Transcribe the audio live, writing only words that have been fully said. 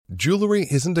Jewelry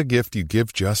isn't a gift you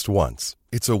give just once.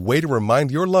 It's a way to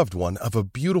remind your loved one of a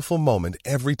beautiful moment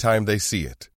every time they see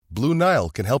it. Blue Nile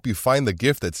can help you find the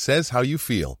gift that says how you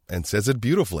feel and says it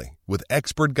beautifully, with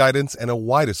expert guidance and a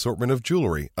wide assortment of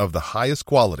jewelry of the highest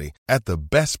quality at the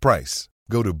best price.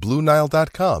 Go to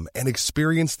BlueNile.com and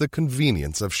experience the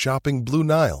convenience of shopping Blue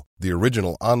Nile, the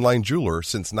original online jeweler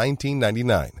since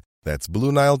 1999. That's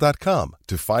BlueNile.com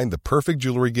to find the perfect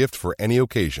jewelry gift for any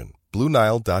occasion.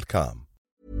 BlueNile.com.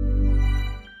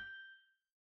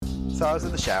 So I was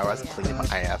in the shower, I was cleaning my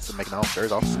ass and making all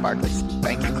sure all sparkly,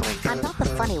 spanky clean. I'm not the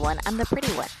funny one, I'm the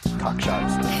pretty one. Cock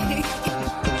shots.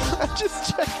 I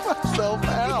just checked myself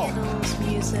out. Candles,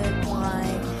 music,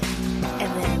 wine,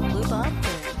 and then lube up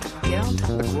and get on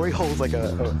top. The glory hole's like a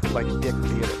dick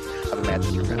theater. I've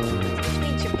imagined your family. Which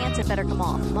means your pants had better come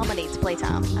off. Mama needs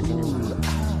playtime. I think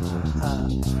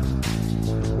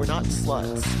We're not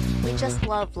sluts. we just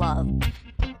love love.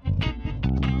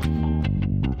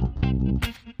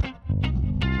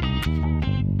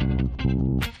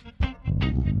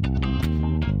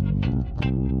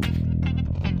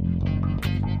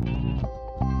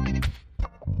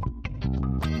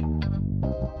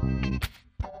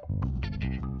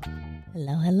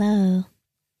 Hello, hello.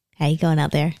 How you going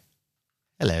out there?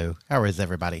 Hello. How is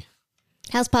everybody?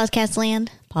 How's Podcast Land?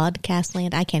 Podcast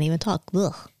Land. I can't even talk.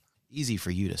 Ugh. Easy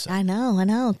for you to say. I know.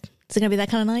 Is it going to be that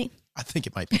kind of night? I think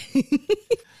it might be.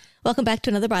 Welcome back to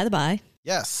another By the By.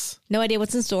 Yes. No idea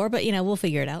what's in store, but, we'll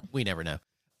figure it out. We never know.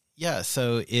 Yeah,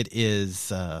 so it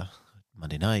is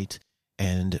Monday night,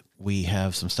 and we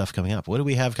have some stuff coming up. What do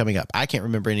we have coming up? I can't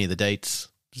remember any of the dates,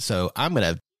 so I'm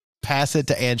going to pass it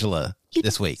to Angela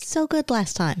this week. So good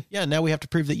last time. Yeah, now we have to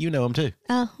prove that you know them, too.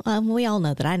 Oh, we all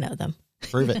know that I know them.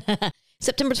 Prove it.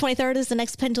 September 23rd is the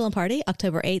next Pendulum Party.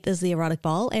 October 8th is the Erotic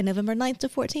Ball. And November 9th to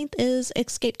 14th is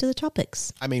Escape to the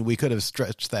Tropics. I mean, we could have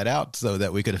stretched that out so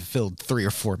that we could have filled 3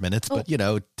 or 4 minutes, but,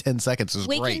 10 seconds is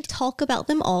We great. can talk about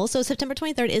them all. So September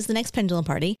 23rd is the next Pendulum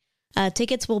Party.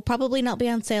 Tickets will probably not be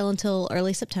on sale until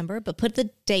early September, but put the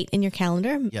date in your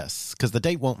calendar. Yes, because the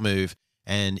date won't move.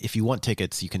 And if you want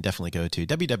tickets, you can definitely go to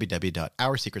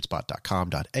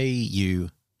www.oursecretspot.com.au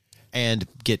and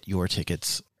get your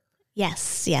tickets.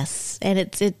 Yes. And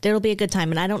it'll be a good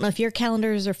time. And I don't know if your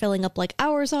calendars are filling up like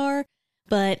ours are,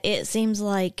 but it seems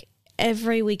like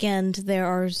every weekend there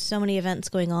are so many events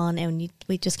going on and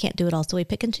we just can't do it all. So we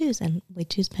pick and choose, and we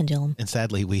choose Pendulum. And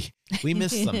sadly, we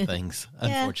miss some things,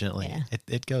 unfortunately. Yeah.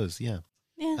 It goes, yeah.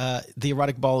 Yeah. The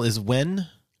Erotic Ball is when?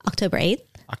 October 8th.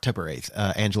 October 8th.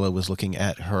 Angela was looking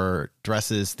at her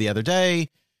dresses the other day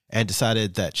and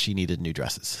decided that she needed new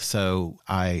dresses. So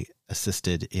I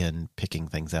assisted in picking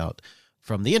things out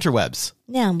from the interwebs.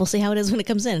 Yeah, we'll see how it is when it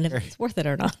comes in, and if it's worth it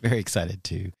or not. Very excited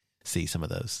to see some of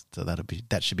those. So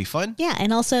that should be fun. Yeah,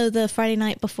 and also the Friday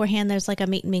night beforehand, there's like a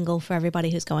meet and mingle for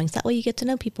everybody who's going. So that way you get to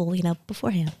know people,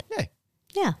 beforehand. Yay.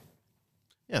 Yeah.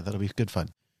 Yeah, that'll be good fun.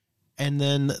 And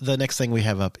then the next thing we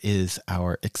have up is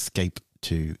our Escape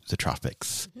to the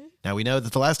Tropics. Mm-hmm. Now, we know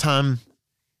that the last time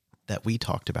that we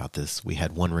talked about this, we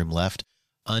had one room left.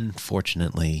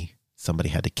 Unfortunately, somebody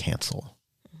had to cancel.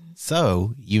 Mm-hmm.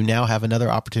 So you now have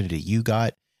another opportunity. You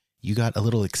got a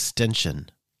little extension.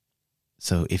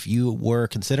 So if you were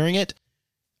considering it,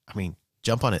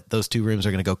 jump on it. Those 2 rooms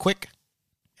are going to go quick.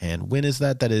 And when is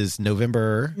that? That is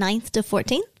November 9th to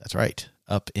 14th. That's right.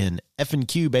 Up in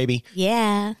F&Q, baby.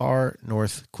 Yeah. Far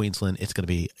North Queensland. It's going to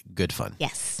be good fun.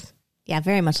 Yes. Yeah,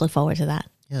 very much look forward to that.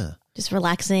 Yeah. Just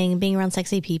relaxing, being around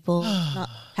sexy people, not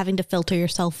having to filter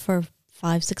yourself for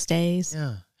 5-6 days.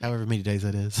 Yeah. However many days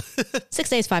that is. 6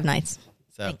 days, 5 nights.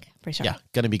 So, pretty sure. Yeah.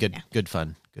 Going to be good. Yeah. Good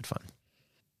fun. Good fun.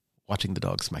 Watching the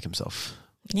dog smack himself.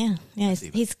 Yeah.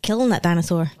 He's killing that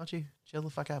dinosaur. Why don't you chill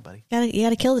the fuck out, buddy? You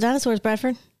gotta kill the dinosaurs,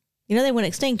 Bradford. They went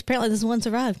extinct. Apparently this one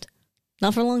survived.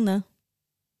 Not for long, though.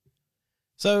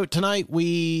 So tonight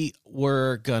we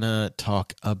were going to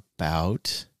talk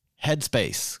about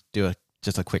Headspace. Do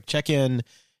just a quick check-in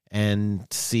and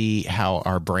see how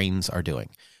our brains are doing.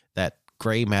 That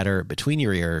gray matter between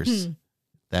your ears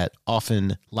that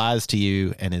often lies to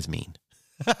you and is mean.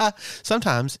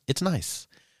 Sometimes it's nice.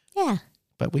 Yeah.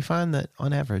 But we find that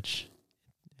on average,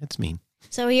 it's mean.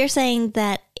 So you're saying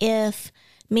that if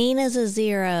mean is a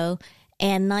 0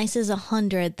 and nice is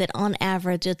 100, that on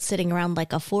average it's sitting around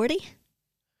like a 40?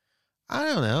 I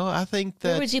don't know. I think that...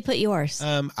 Where would you put yours?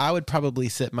 I would probably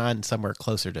sit mine somewhere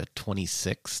closer to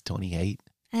 26, 28.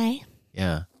 Aye.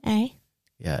 Yeah. Aye.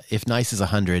 Yeah. If nice is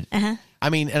 100. Uh-huh.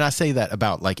 And I say that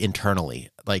about like internally.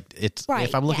 Like it's right,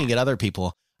 if I'm looking at other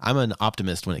people, I'm an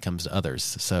optimist when it comes to others.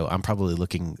 So I'm probably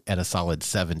looking at a solid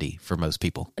 70 for most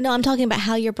people. No, I'm talking about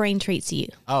how your brain treats you.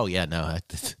 Oh, yeah. No,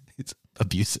 it's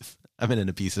abusive. I'm in an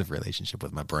abusive relationship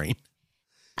with my brain.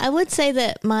 I would say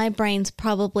that my brain's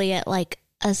probably at like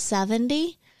a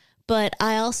 70, but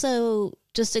I also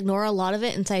just ignore a lot of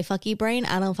it and say, fuck you, brain.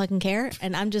 I don't fucking care.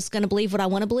 And I'm just going to believe what I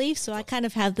want to believe. So I kind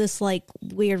of have this like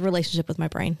weird relationship with my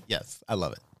brain. Yes, I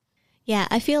love it. Yeah,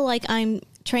 I feel like I'm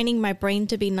training my brain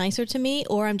to be nicer to me,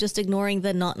 or I'm just ignoring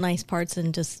the not nice parts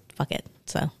and just fuck it.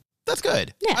 So that's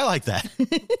good. Yeah. I like that.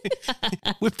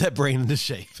 Whip that brain into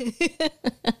shape.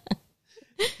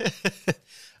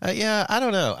 Yeah, I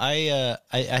don't know.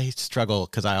 I struggle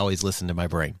because I always listen to my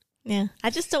brain. Yeah,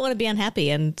 I just don't want to be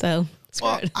unhappy, and so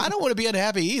well, I don't want to be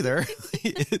unhappy either.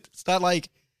 It's not like,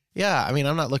 yeah. I mean,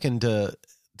 I'm not looking to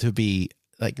be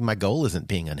like, my goal isn't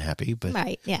being unhappy, but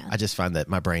right, yeah. I just find that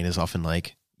my brain is often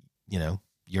like,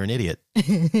 you're an idiot,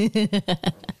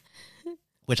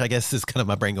 which I guess is kind of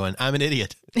my brain going, I'm an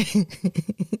idiot, and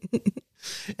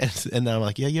then I'm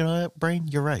like, yeah, you know what, brain,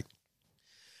 you're right.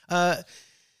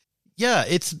 Yeah,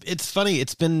 it's funny.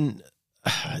 It's been.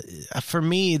 For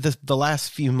me, the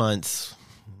last few months,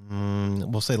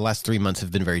 we'll say the last 3 months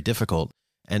have been very difficult.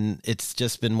 And it's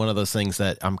just been one of those things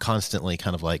that I'm constantly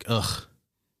kind of like, ugh.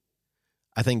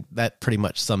 I think that pretty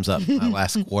much sums up my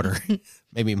last quarter,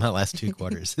 maybe my last 2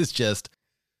 quarters. It's just,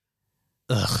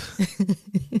 ugh.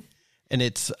 And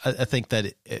I think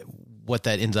that what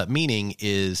that ends up meaning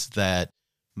is that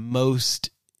most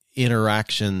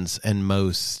interactions and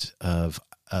most of,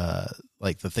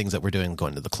 like the things that we're doing,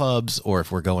 going to the clubs, or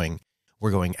if we're going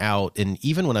out, and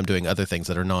even when I'm doing other things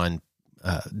that are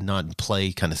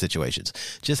non-play kind of situations,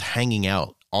 just hanging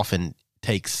out often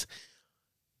takes.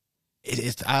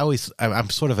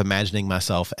 I'm sort of imagining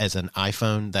myself as an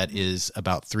iPhone that is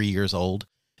about 3 years old,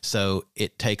 so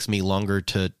it takes me longer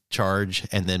to charge,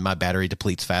 and then my battery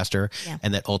depletes faster,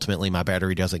 and that ultimately my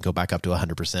battery doesn't go back up to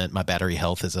 100%. My battery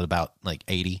health is at about like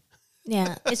 80.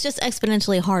 Yeah, it's just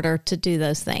exponentially harder to do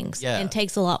those things. Yeah. It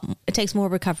takes it takes more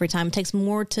recovery time. It takes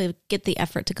more to get the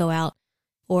effort to go out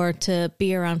or to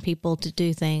be around people to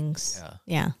do things.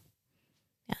 Yeah.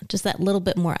 Just that little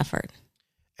bit more effort.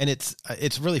 And it's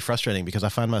really frustrating because I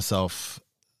find myself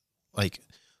like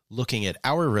looking at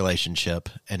our relationship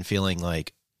and feeling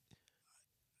like,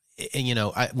 and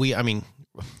I mean,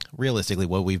 realistically,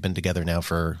 we've been together now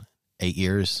for 8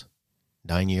 years,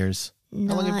 9 years.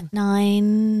 Not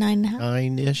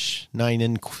 9.5. 9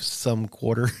 and some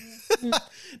quarter,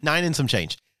 9 and some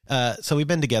change. So we've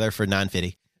been together for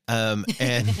 950.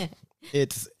 And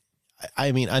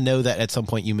I mean, I know that at some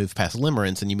point you move past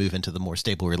limerence and you move into the more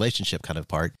stable relationship kind of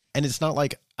part. And it's not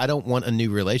like I don't want a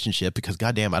new relationship, because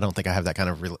goddamn, I don't think I have that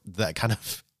kind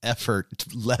of effort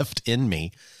left in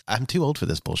me. I'm too old for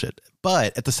this bullshit.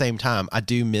 But at the same time, I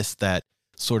do miss that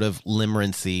sort of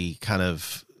limerency kind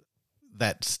of,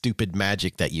 that stupid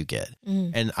magic that you get.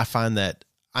 And I find that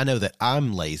I know that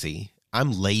I'm lazy.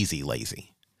 I'm lazy.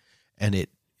 And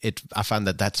I find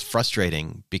that that's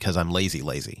frustrating because I'm lazy.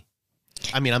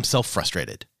 I mean, I'm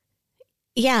self-frustrated.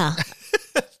 Yeah.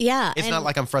 Yeah. It's not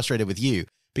like I'm frustrated with you,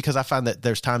 because I find that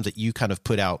there's times that you kind of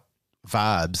put out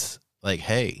vibes like,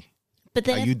 hey,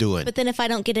 how you doing? But then if I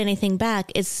don't get anything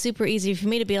back, it's super easy for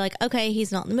me to be like, okay,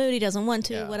 he's not in the mood. He doesn't want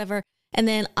to, whatever. And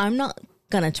then I'm not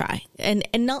gonna try, and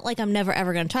not like I'm never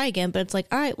ever gonna try again, but it's like,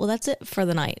 all right, well, that's it for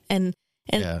the night, and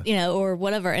or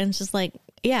whatever. And it's just like,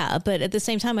 but at the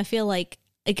same time, I feel like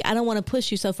I don't want to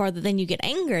push you so far that then you get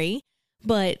angry,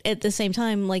 but at the same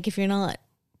time, like if you're not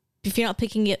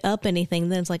picking it up anything,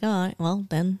 then it's like, all right, well,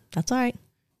 then that's all right.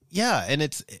 Yeah, and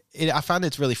I find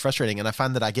it's really frustrating, and I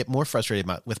find that I get more frustrated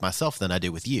with myself than I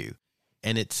do with you,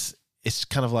 and it's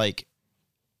kind of like,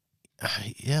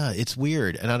 yeah, it's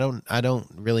weird, and I don't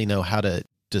really know how to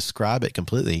describe it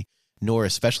completely, nor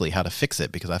especially how to fix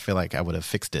it, because I feel like I would have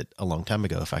fixed it a long time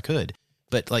ago if I could.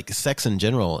 But like sex in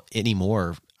general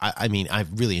anymore, I mean, I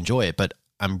really enjoy it, but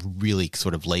I'm really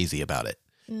sort of lazy about it.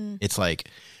 It's like,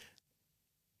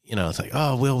 it's like,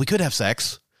 oh, well, we could have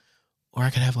sex, or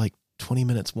I could have like 20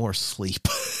 minutes more sleep.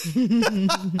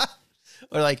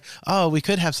 Or like, oh, we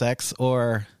could have sex,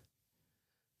 or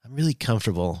I'm really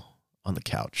comfortable on the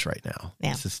couch right now. Yeah.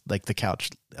 It's just like the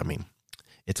couch. I mean,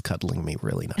 it's cuddling me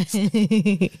really nice. So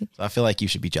I feel like you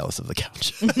should be jealous of the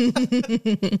couch.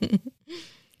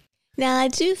 Now, I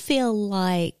do feel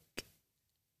like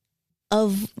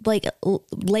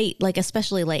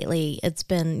especially lately,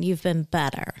 you've been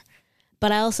better,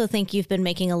 but I also think you've been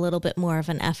making a little bit more of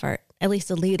an effort, at least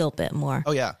a little bit more.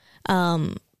 Oh yeah.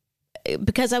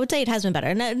 Because I would say it has been better.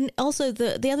 And also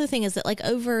the other thing is that like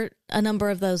over a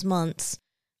number of those months,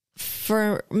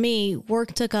 for me,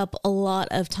 work took up a lot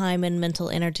of time and mental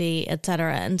energy,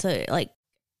 etc. And so like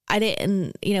I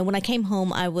didn't, when I came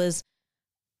home, I was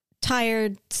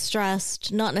tired,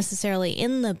 stressed, not necessarily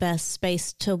in the best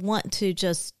space to want to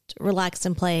just relax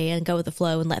and play and go with the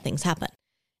flow and let things happen.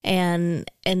 And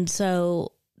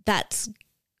so that's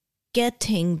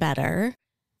getting better.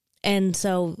 And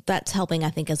so that's helping, I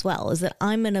think, as well, is that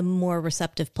I'm in a more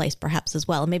receptive place perhaps as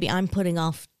well. Maybe I'm putting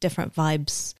off different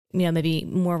vibes, maybe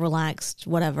more relaxed,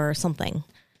 whatever, something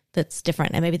that's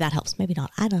different. And maybe that helps. Maybe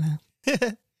not. I don't know.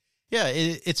 Yeah,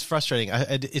 it's frustrating.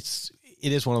 It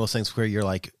is one of those things where you're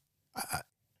like,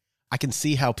 I can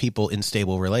see how people in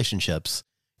stable relationships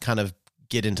kind of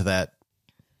get into that,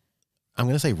 I'm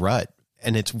going to say rut.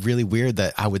 And it's really weird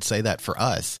that I would say that for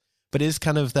us, but it is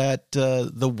kind of that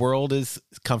the world is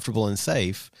comfortable and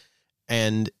safe.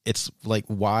 And it's like,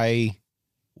 why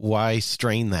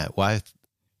strain that? Why?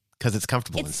 Because it's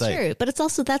comfortable and safe. It's true. But it's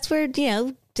also, that's where,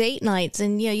 date nights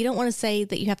and, you don't want to say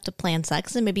that you have to plan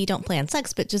sex, and maybe you don't plan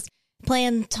sex, but just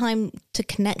plan time to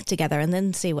connect together and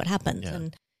then see what happens. Yeah.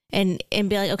 And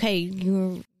be like, okay,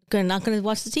 you're not going to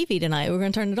watch the TV tonight. We're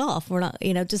going to turn it off. We're not,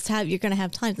 you're going to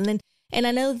have time. And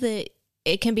I know that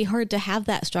it can be hard to have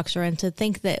that structure and to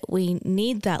think that we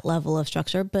need that level of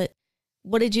structure. But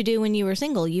what did you do when you were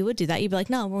single? You would do that. You'd be like,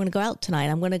 no, we're going to go out tonight.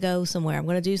 I'm going to go somewhere. I'm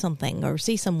going to do something or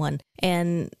see someone.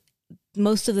 And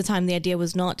most of the time, the idea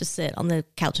was not to sit on the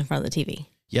couch in front of the TV.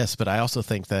 Yes, but I also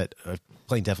think that,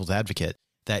 playing devil's advocate,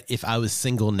 that if I was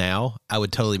single now, I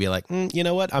would totally be like, you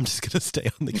know what? I'm just going to stay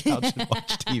on the couch and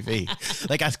watch TV.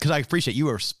 Because I appreciate you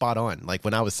were spot on. Like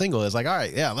when I was single, it's like, all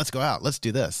right, yeah, let's go out. Let's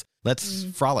do this. Let's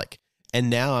frolic.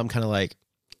 And now I'm kind of like,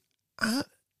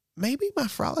 maybe my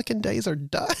frolicking days are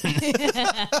done.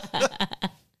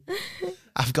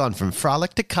 I've gone from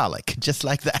frolic to colic, just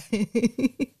like that.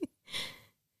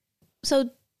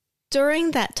 So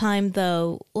during that time,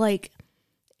 though,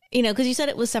 because you said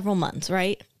it was several months,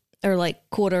 right? Or like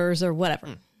quarters or whatever,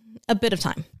 a bit of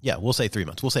time. Yeah, we'll say 3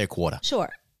 months. We'll say a quarter. Sure.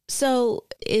 So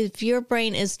if your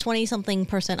brain is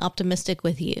 20-something% optimistic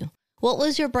with you, what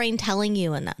was your brain telling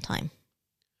you in that time?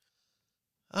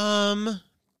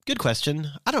 Good question.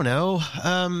 I don't know.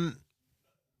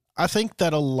 I think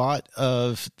that a lot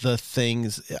of the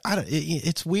things,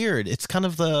 it's weird. It's kind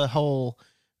of the whole,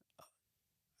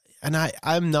 and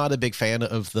I'm not a big fan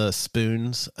of the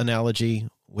spoons analogy,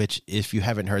 which if you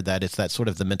haven't heard that, it's that sort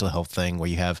of the mental health thing where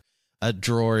you have a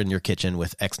drawer in your kitchen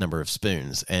with X number of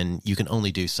spoons and you can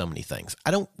only do so many things.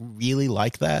 I don't really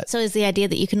like that. So is the idea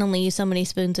that you can only use so many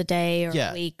spoons a day or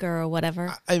a week or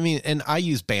whatever? I mean, and I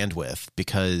use bandwidth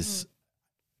because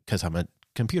I'm a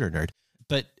computer nerd,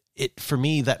 but for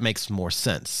me, that makes more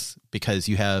sense because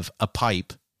you have a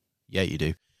pipe. Yeah, you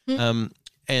do.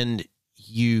 And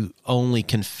you only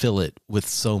can fill it with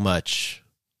so much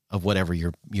of whatever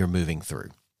you're moving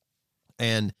through.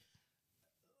 And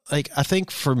I think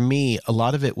for me, a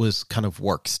lot of it was kind of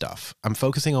work stuff. I'm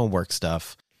focusing on work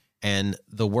stuff, and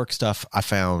the work stuff I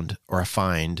find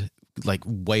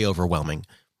way overwhelming.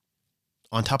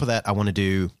 On top of that, I want to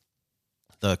do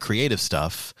the creative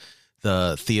stuff,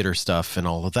 the theater stuff and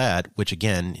all of that, which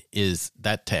again is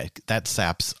that tech that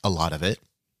saps a lot of it.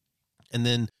 And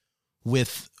then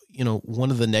with, one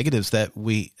of the negatives that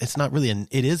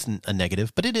it isn't a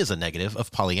negative, but it is a negative of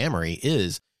polyamory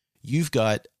is you've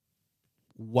got,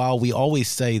 while we always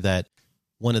say that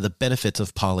one of the benefits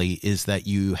of poly is that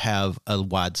you have a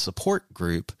wide support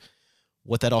group,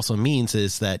 what that also means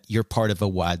is that you're part of a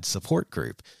wide support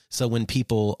group. So when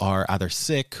people are either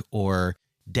sick or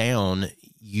down,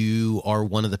 you are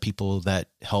one of the people that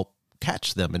help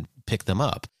catch them and pick them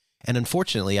up. And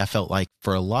unfortunately, I felt like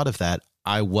for a lot of that,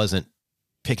 I wasn't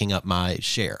picking up my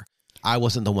share. I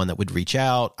wasn't the one that would reach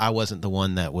out. I wasn't the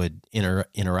one that would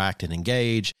interact and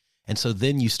engage. And so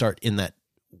then you start in that,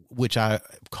 which I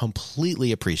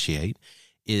completely appreciate,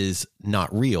 is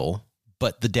not real,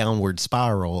 but the downward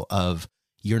spiral of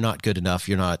you're not good enough,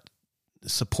 you're not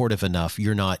supportive enough,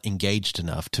 you're not engaged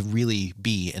enough to really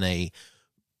be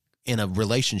in a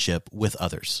relationship with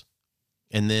others.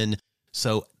 And then,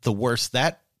 so the worse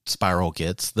that spiral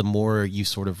gets, the more you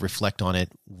sort of reflect on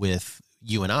it with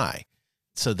you and I.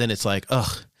 So then it's like, and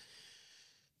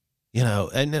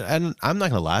I'm not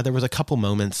going to lie, there was a couple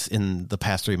moments in the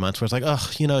past 3 months where it's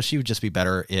like, she would just be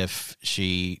better if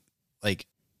she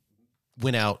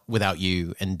went out without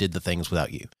you and did the things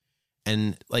without you.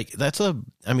 And it's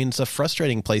a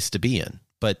frustrating place to be in,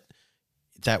 but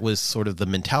that was sort of the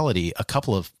mentality a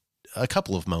couple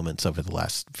of moments over the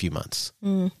last few months.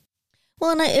 Well,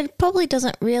 and it probably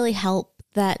doesn't really help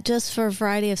that just for a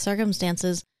variety of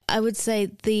circumstances, I would say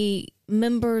the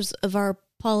members of our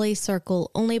poly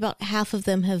circle, only about half of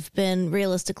them have been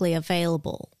realistically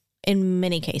available in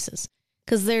many cases.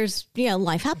 Because there's,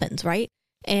 life happens, right?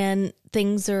 And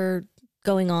things are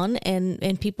going on,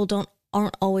 and people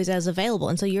aren't always as available.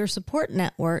 And so your support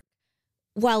network,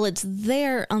 while it's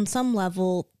there on some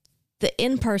level, the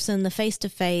in-person, the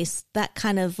face-to-face, that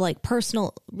kind of like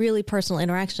personal, really personal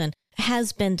interaction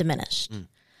has been diminished.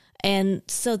 And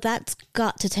so that's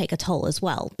got to take a toll as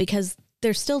well, because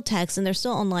there's still text and they're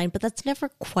still online, but that's never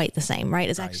quite the same, right?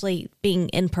 As actually being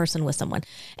in person with someone.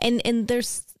 And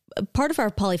there's part of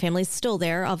our poly family is still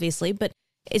there, obviously, but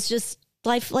it's just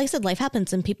life. Like I said, life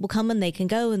happens and people come and they can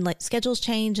go, and like schedules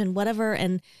change and whatever.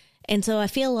 And so I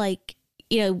feel like,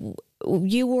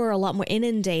 you were a lot more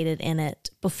inundated in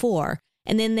it before.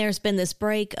 And then there's been this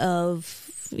break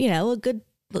of, a good,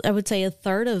 I would say a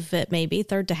third of it, maybe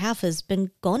third to half has been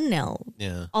gone now.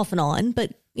 Yeah. Off and on,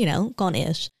 but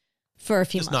gone-ish. For a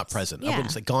few months. Just not present. Yeah. I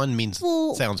wouldn't say gone means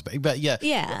sounds big, but yeah,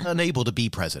 unable to be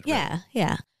present. Yeah, right?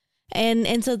 yeah.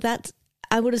 And so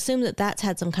I would assume that's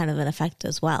had some kind of an effect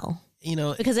as well.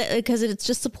 Because it's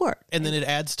just support. And then it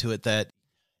adds to it that,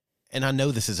 and I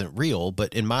know this isn't real,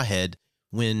 but in my head,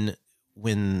 when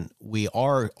we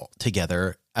are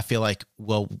together, I feel like,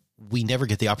 well, we never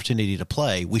get the opportunity to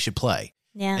play. We should play.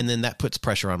 Yeah. And then that puts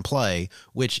pressure on play,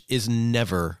 which is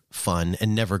never fun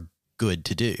and never good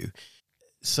to do.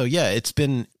 So yeah, it's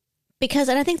been because,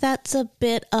 and I think that's a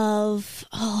bit of,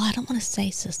 I don't want to say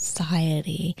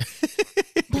society,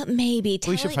 but maybe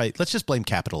we should fight. Let's just blame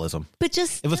capitalism. But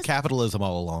it was capitalism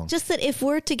all along. Just that if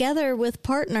we're together with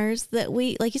partners that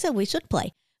we, like you said, we should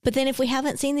play. But then if we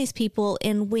haven't seen these people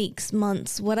in weeks,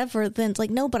 months, whatever, then it's like,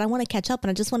 no, but I want to catch up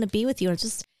and I just want to be with you. I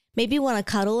just maybe want to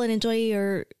cuddle and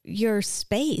enjoy your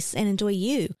space and enjoy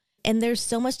you. And there's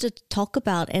so much to talk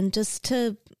about, and just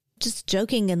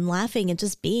joking and laughing and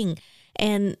just being.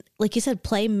 And like you said,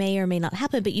 play may or may not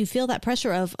happen, but you feel that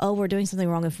pressure of, we're doing something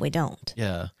wrong if we don't.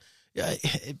 Yeah. Yeah.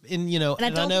 And, I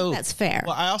don't think that's fair.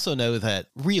 Well, I also know that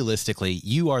realistically,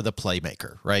 you are the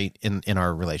playmaker, right? In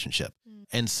our relationship.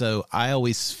 And so I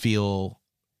always feel,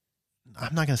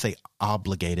 I'm not going to say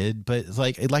obligated, but it's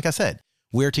like I said,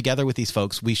 we're together with these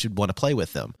folks. We should want to play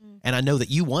with them. And I know that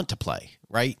you want to play,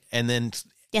 right? And then.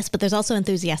 Yes, but there's also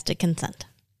enthusiastic consent.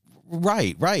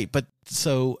 Right. But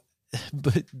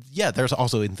yeah, there's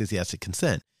also enthusiastic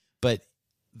consent, but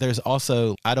there's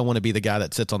also, I don't want to be the guy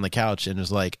that sits on the couch and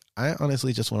is like, I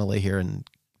honestly just want to lay here and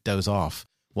doze off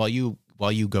while you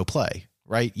go play.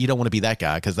 Right. You don't want to be that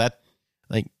guy. 'Cause that,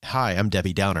 like, hi, I'm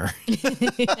Debbie Downer.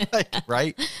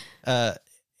 Right.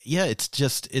 Yeah.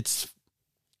 It's,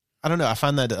 I don't know. I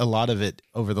find that a lot of it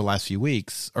over the last few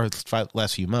weeks or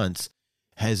last few months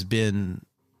has been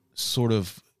sort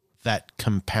of that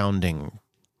compounding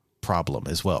problem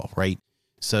as well, right?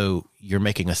 So you're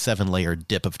making a 7-layer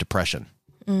dip of depression.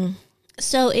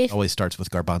 So it always starts with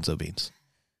garbanzo beans.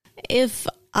 If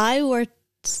I were,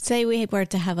 say we were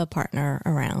to have a partner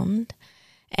around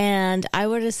and I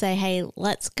were to say, hey,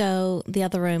 let's go the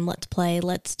other room, let's play,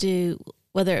 let's do,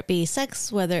 whether it be sex,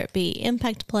 whether it be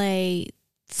impact play,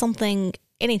 something,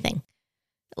 anything.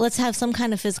 Let's have some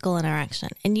kind of physical interaction,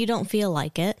 and you don't feel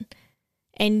like it,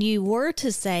 and you were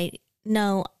to say,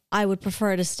 no, I would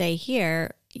prefer to stay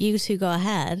here. You two go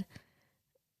ahead.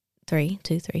 3,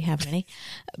 2, 3, however many.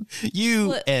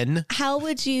 How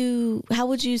would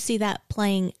you see that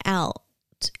playing out?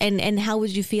 And how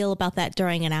would you feel about that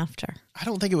during and after? I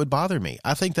don't think it would bother me.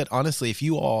 I think that honestly, if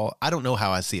you all, I don't know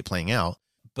how I see it playing out,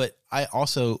 but I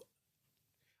also,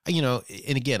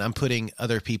 and again, I'm putting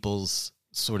other people's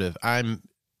I'm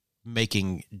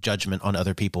making judgment on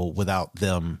other people without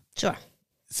them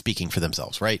speaking for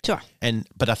themselves, right? Sure.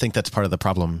 But I think that's part of the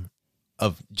problem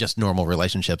of just normal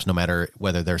relationships, no matter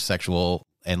whether they're sexual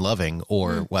and loving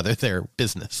or whether they're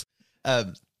business.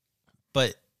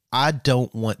 But I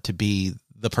don't want to be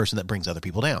the person that brings other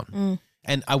people down.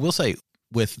 And I will say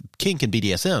with kink and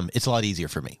BDSM, it's a lot easier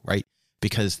for me, right?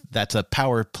 Because that's a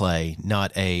power play,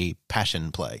 not a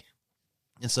passion play.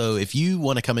 And so if you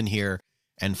want to come in here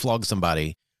and flog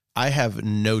somebody, I have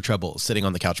no trouble sitting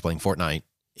on the couch playing Fortnite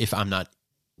if I'm not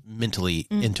mentally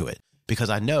into it, because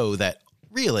I know that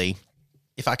really,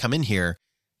 if I come in here,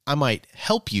 I might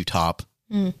help you top,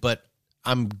 but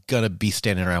I'm going to be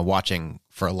standing around watching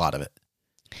for a lot of it.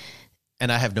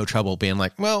 And I have no trouble being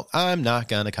like, well, I'm not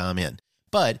going to come in.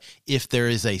 But if there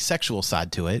is a sexual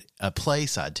side to it, a play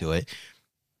side to it,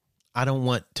 I don't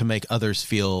want to make others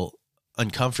feel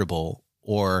uncomfortable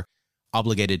or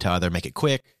obligated to either make it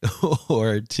quick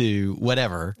or to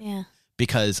whatever,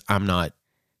 because I'm not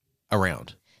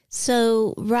around.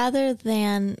 So rather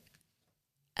than,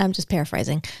 I'm just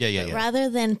paraphrasing. Yeah. Rather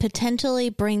than potentially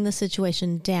bring the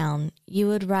situation down, you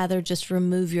would rather just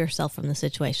remove yourself from the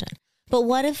situation. But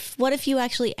what if you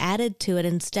actually added to it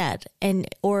instead,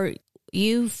 or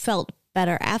you felt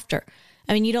better after?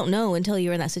 I mean, you don't know until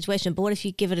you're in that situation, but what if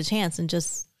you give it a chance and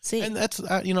just see? And that's,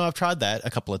 I've tried that a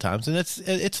couple of times, and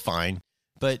it's fine.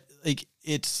 But like,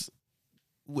 it's,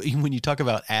 when you talk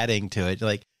about adding to it,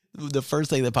 like, the first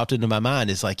thing that popped into my mind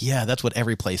is like, yeah, that's what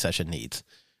every play session needs.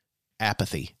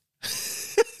 Apathy.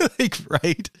 Like,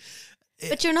 right?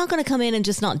 But you're not going to come in and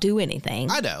just not do anything.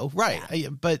 I know, right? Yeah.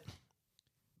 But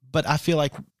I feel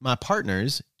like my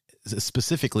partners,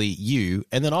 specifically you,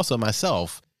 and then also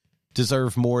myself,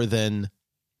 deserve more than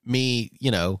me,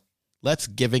 let's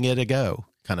giving it a go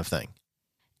kind of thing.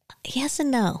 Yes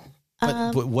and no.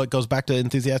 But what goes back to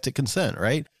enthusiastic consent,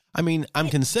 right? I mean, I'm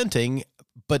consenting,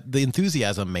 but the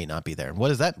enthusiasm may not be there. What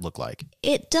does that look like?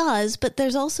 It does, but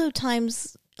there's also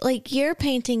times, like, you're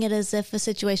painting it as if a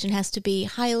situation has to be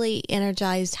highly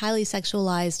energized, highly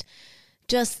sexualized,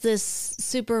 just this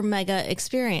super mega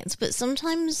experience. But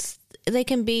sometimes they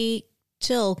can be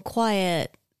chill,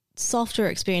 quiet, softer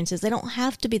experiences. They don't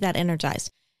have to be that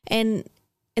energized. And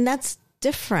that's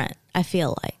different, I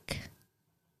feel like.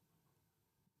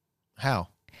 How?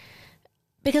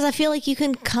 Because I feel like you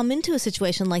can come into a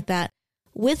situation like that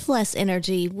with less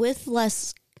energy, with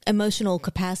less emotional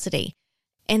capacity,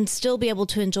 and still be able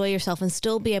to enjoy yourself and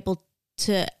still be able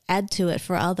to add to it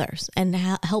for others and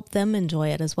help them enjoy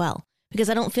it as well. Because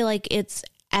I don't feel like it's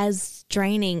as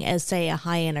draining as, say, a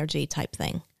high energy type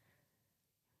thing.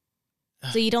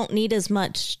 So you don't need as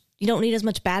much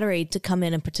battery to come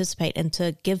in and participate and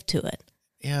to give to it.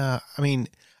 Yeah. I mean,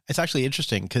 it's actually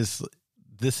interesting because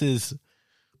this is,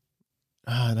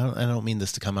 I don't mean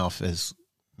this to come off as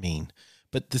mean,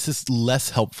 but this is less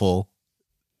helpful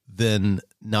than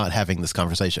not having this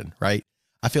conversation, right?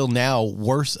 I feel now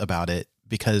worse about it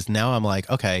because now I'm like,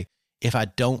 okay, if I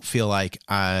don't feel like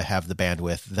I have the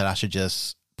bandwidth, that I should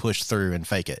just push through and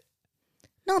fake it.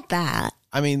 Not that.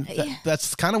 I mean,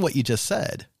 that's kind of what you just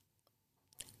said.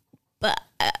 But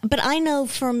I know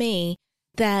for me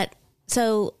that,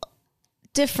 so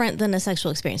different than a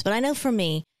sexual experience, but I know for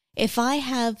me, if I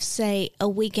have, say, a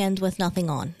weekend with nothing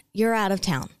on, you're out of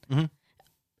town. Mm-hmm.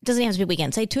 Doesn't have to be a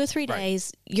weekend. Say 2 or 3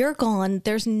 days, you're gone.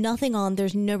 There's nothing on.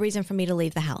 There's no reason for me to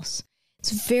leave the house.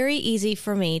 It's very easy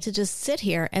for me to just sit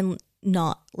here and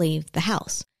not leave the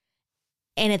house.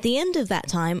 And at the end of that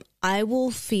time, I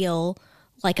will feel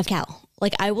like a cow.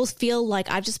 Like, I will feel like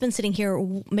I've just been sitting here,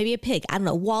 maybe a pig, I don't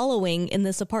know, wallowing in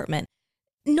this apartment.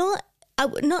 Not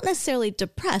necessarily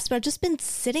depressed, but I've just been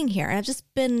sitting here and I've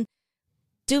just been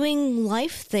doing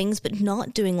life things, but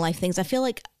not doing life things. I feel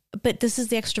like, but this is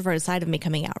the extroverted side of me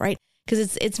coming out, right?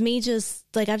 Because it's me just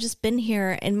like, I've just been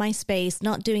here in my space,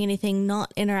 not doing anything,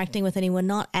 not interacting with anyone,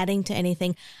 not adding to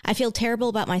anything. I feel terrible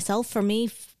about myself. For me,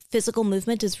 physical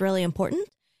movement is really important.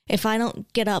 If I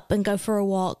don't get up and go for a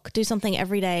walk, do something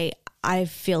every day, I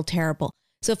feel terrible.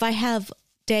 So if I have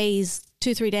days,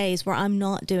 2-3 days where I'm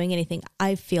not doing anything,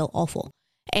 I feel awful.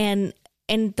 And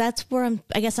that's where I'm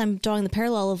drawing the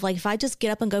parallel of, like, if I just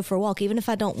get up and go for a walk, even if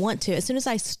I don't want to, as soon as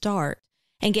I start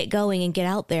and get going and get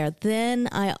out there, then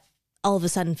I all of a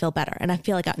sudden feel better. And I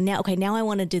feel like now I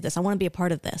want to do this. I want to be a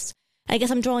part of this. I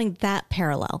guess I'm drawing that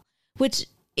parallel, which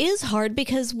is hard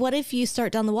because what if you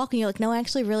start down the walk and you're like, no, I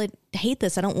actually really hate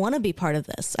this. I don't want to be part of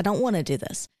this. I don't want to do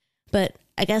this. But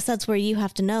I guess that's where you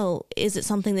have to know, is it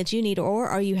something that you need, or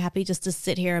are you happy just to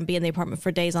sit here and be in the apartment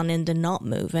for days on end and not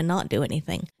move and not do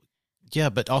anything? Yeah,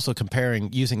 but also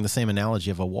using the same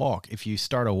analogy of a walk. If you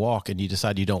start a walk and you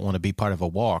decide you don't want to be part of a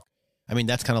walk, I mean,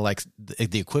 that's kind of like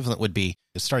the equivalent would be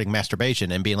starting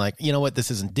masturbation and being like, you know what,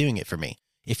 this isn't doing it for me.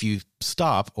 If you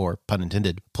stop, or pun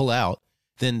intended, pull out,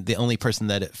 then the only person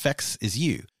that it affects is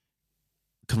you.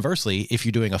 Conversely, if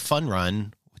you're doing a fun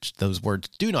run, which those words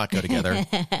do not go together,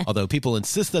 although people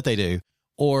insist that they do,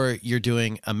 or you're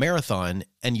doing a marathon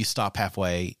and you stop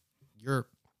halfway, you're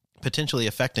potentially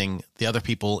affecting the other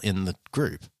people in the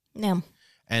group. Yeah.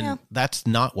 And that's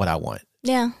not what I want.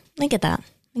 Yeah, I get that.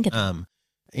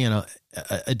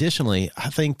 Additionally, I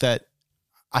think that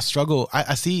I struggle.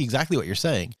 I see exactly what you're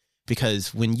saying,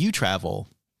 because when you travel,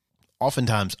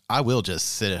 oftentimes I will just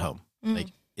sit at home. Like,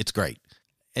 it's great.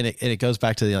 And it goes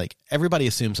back to like, everybody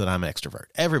assumes that I'm an extrovert.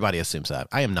 Everybody assumes that.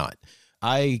 I am not.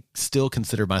 I still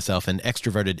consider myself an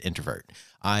extroverted introvert.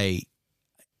 I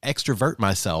extrovert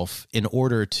myself in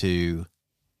order to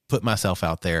put myself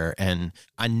out there. And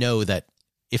I know that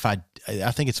if I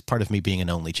think it's part of me being an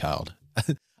only child.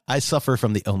 I suffer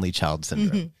from the only child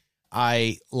syndrome. Mm-hmm.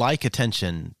 I like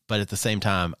attention, but at the same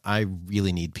time, I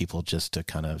really need people just to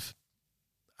kind of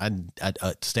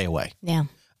stay away. Yeah.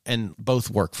 And both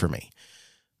work for me.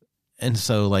 And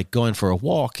so, like, going for a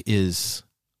walk is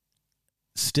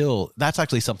still, that's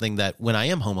actually something that when I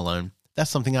am home alone,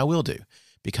 that's something I will do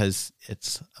because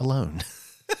it's alone.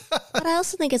 But I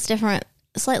also think it's different.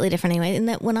 slightly different anyway, in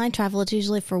that when I travel, it's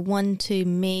usually for 1 to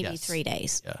maybe Yes. 3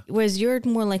 days. Yeah. Whereas you're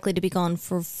more likely to be gone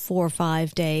for 4 or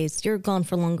 5 days. You're gone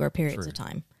for longer periods of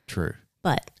time. True.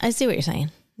 But I see what you're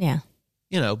saying. Yeah.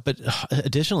 But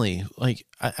additionally, like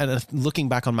looking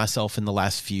back on myself in the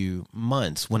last few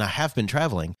months when I have been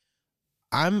traveling,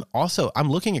 I'm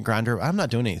looking at Grindr. I'm not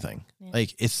doing anything. Yeah.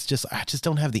 Like, it's just, I just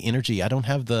don't have the energy. I don't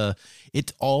have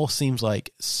it all seems like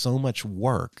so much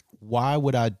work. Why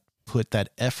would I put that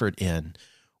effort in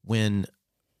when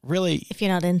really, If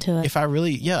you're not into it. if I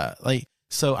really, yeah, like,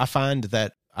 so I find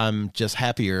that I'm just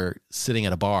happier sitting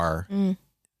at a bar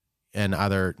and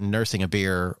either nursing a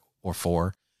beer or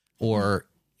 4 or,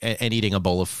 and eating a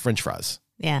bowl of French fries.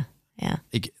 Yeah. Yeah.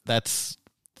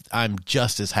 I'm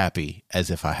just as happy as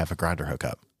if I have a Grindr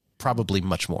hookup. Probably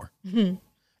much more. Mm-hmm.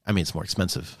 I mean, it's more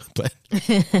expensive, but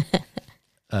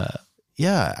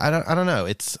yeah, I don't know.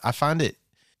 I find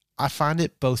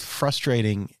it both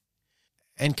frustrating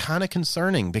and kind of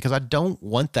concerning because I don't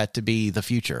want that to be the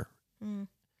future.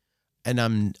 And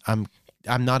I'm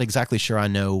not exactly sure I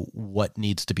know what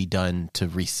needs to be done to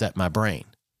reset my brain.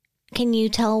 Can you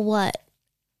tell what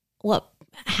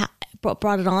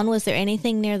brought it on? Was there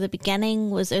anything near the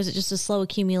beginning? Was it just a slow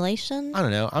accumulation? I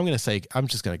don't know. I'm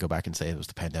just going to go back and say it was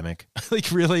the pandemic.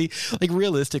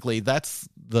 Realistically, that's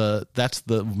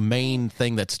the main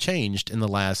thing that's changed in the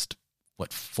last,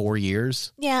 4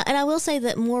 years? Yeah. And I will say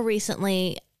that more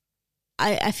recently,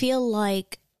 I feel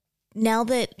like now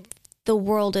that the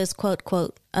world is quote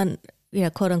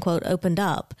unquote opened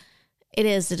up, it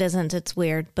isn't, it's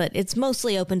weird, but it's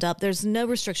mostly opened up. There's no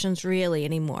restrictions really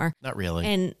anymore. Not really.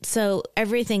 And so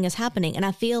everything is happening. And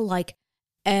I feel like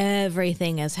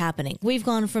everything is happening. We've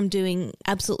gone from doing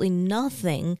absolutely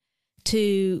nothing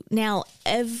to now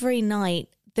every night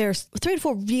there's 3 to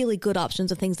 4 really good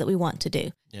options of things that we want to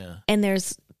do. Yeah. And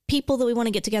there's people that we want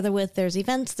to get together with. There's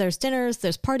events, there's dinners,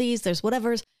 there's parties, there's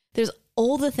whatever's. There's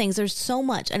all the things. There's so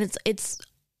much. And it's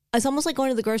almost like going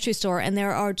to the grocery store and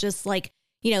there are just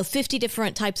 50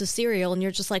 different types of cereal, and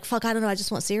you're just like, fuck, I don't know, I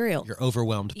just want cereal. You're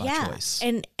overwhelmed by choice.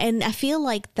 And I feel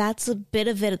like that's a bit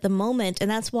of it at the moment,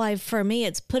 and that's why for me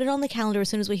it's put it on the calendar as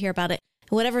soon as we hear about it.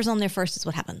 Whatever's on there first is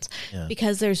what happens. Yeah.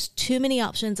 Because there's too many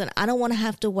options, and I don't want to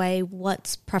have to weigh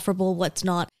what's preferable, what's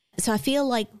not. So I feel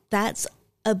like that's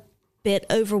a bit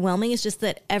overwhelming. It's just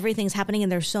that everything's happening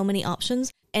and there's so many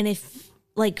options. And if,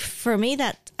 for me,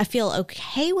 that I feel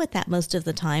okay with that most of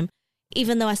the time,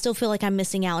 even though I still feel like I'm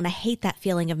missing out, and I hate that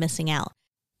feeling of missing out.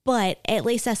 But at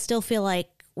least I still feel like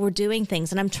we're doing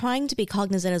things, and I'm trying to be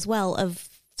cognizant as well of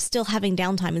still having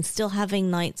downtime and still having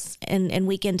nights and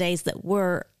weekend days that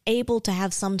we're able to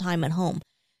have some time at home.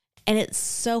 And it's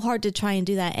so hard to try and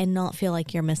do that and not feel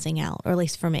like you're missing out, or at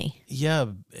least for me. Yeah.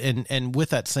 And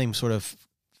with that same sort of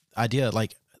idea,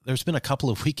 there's been a couple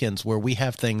of weekends where we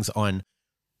have things on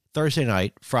Thursday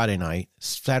night, Friday night,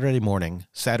 Saturday morning,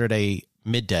 Saturday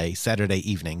midday, Saturday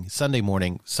evening, Sunday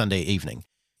morning, Sunday evening.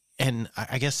 And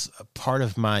I guess part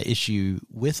of my issue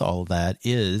with all of that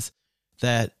is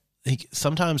that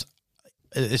sometimes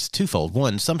it's twofold.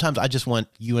 One, sometimes I just want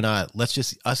you and I, let's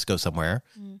just us go somewhere.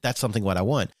 That's something what I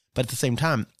want. But at the same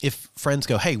time, if friends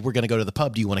go, hey, we're going to go to the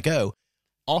pub, do you want to go?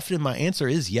 Often my answer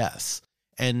is yes.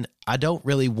 And I don't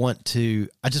really want to,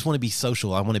 I just want to be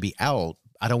social. I want to be out.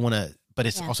 I don't want to, but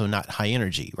it's also not high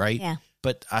energy, right? Yeah.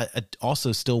 But I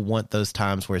also still want those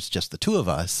times where it's just the two of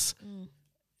us.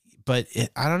 But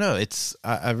I don't know.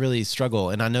 I really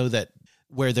struggle. And I know that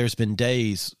where there's been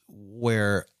days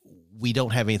where we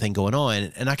don't have anything going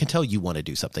on, and I can tell you want to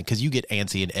do something because you get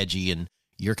antsy and edgy and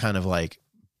you're kind of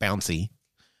bouncy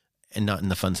and not in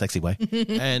the fun, sexy way.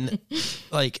 And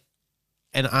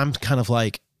I'm kind of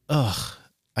ugh,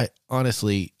 I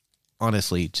honestly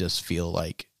just feel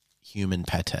like human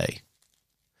pate.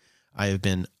 I have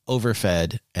been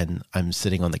overfed and I'm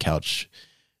sitting on the couch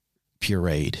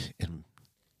pureed in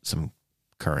some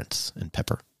currants and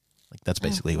pepper. That's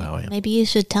basically how I am. Maybe you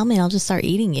should tell me and I'll just start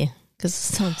eating you because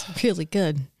it sounds really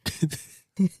good.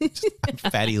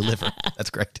 Fatty liver. That's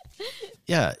great.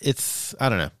 Yeah, I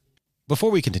don't know.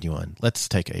 Before we continue on, let's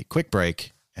take a quick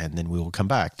break and then we will come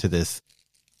back to this,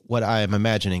 what I am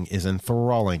imagining is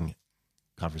enthralling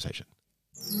conversation.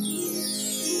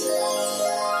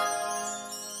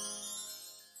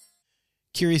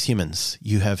 Curious Humans,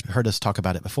 you have heard us talk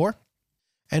about it before,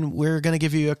 and we're going to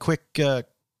give you a quick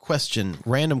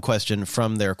random question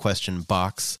from their question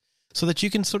box so that you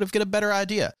can sort of get a better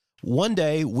idea. One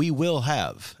day we will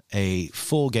have a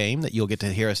full game that you'll get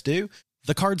to hear us do.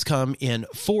 The cards come in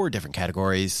 4 different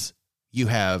categories. You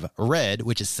have red,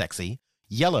 which is sexy,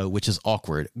 yellow, which is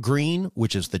awkward, green,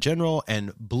 which is the general,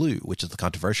 and blue, which is the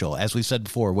controversial. As we've said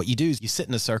before, what you do is you sit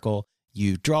in a circle,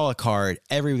 You draw a card.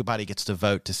 Everybody gets to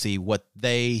vote to see what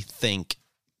they think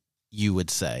you would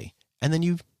say. And then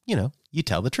you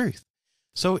tell the truth.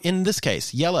 So in this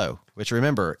case, yellow, which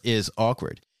remember is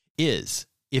awkward, is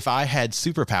if I had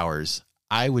superpowers,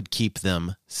 I would keep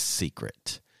them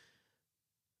secret.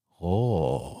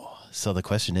 Oh, so the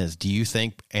question is, do you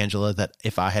think, Angela, that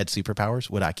if I had superpowers,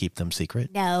 would I keep them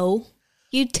secret? No.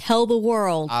 You tell the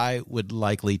world. I would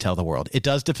likely tell the world. It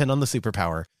does depend on the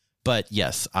superpower, but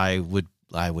yes, I would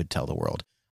tell the world.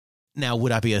 Now,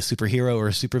 would I be a superhero or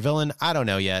a supervillain? I don't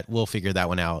know yet. We'll figure that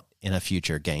one out in a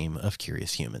future game of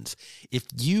Curious Humans. If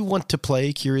you want to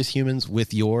play Curious Humans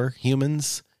with your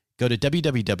humans, go to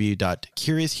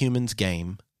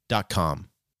www.curioushumansgame.com.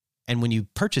 And when you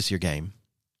purchase your game,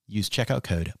 use checkout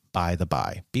code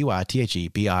BYTHEBUY,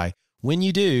 BYTHEBI. When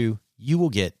you do, you will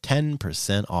get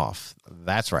 10% off.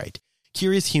 That's right.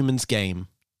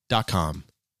 CuriousHumansGame.com.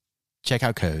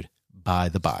 Checkout code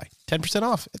BYTHEBUY. 10%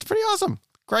 off. It's pretty awesome.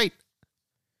 Great.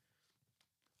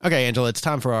 Okay, Angela, it's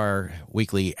time for our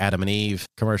weekly Adam and Eve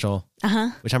commercial,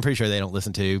 which I'm pretty sure they don't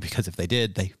listen to, because if they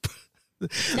did, they...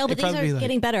 No, but these are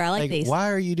getting better. I like these.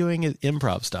 Why are you doing it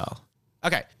improv style?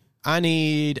 Okay, I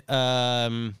need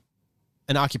an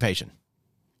occupation.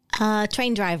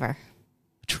 Train driver.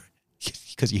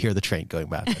 Because you hear the train going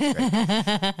by. That's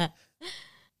great.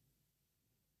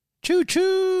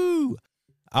 Choo-choo!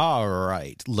 All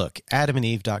right. Look,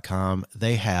 adamandeve.com,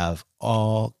 they have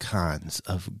all kinds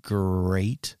of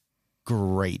great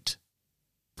products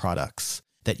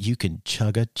that you can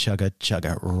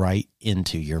chugga right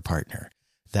into your partner.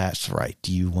 That's right.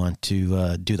 Do you want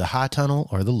to do the high tunnel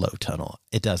or the low tunnel?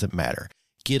 It doesn't matter.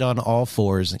 Get on all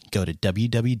fours and go to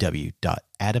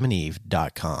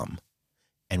www.adamandeve.com.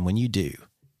 And when you do,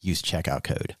 use checkout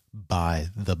code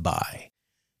BYTHEBUY.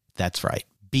 That's right.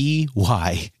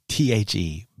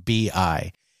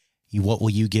 BYTHEBI. What will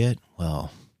you get?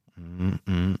 Well,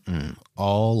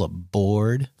 all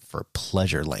aboard for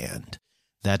Pleasureland.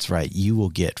 That's right. You will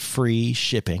get free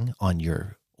shipping on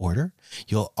your order.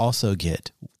 You'll also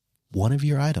get one of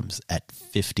your items at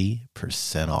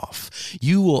 50% off.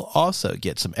 You will also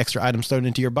get some extra items thrown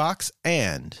into your box,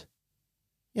 and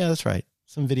yeah, that's right,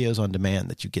 some videos on demand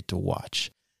that you get to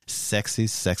watch. Sexy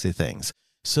things.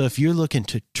 So if you're looking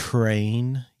to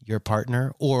train your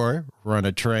partner or run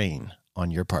a train on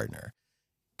your partner,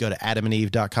 go to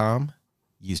adamandeve.com,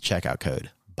 use checkout code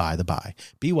BYTHEBUY,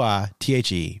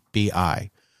 BYTHEBI.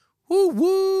 Woo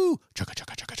woo! Chugga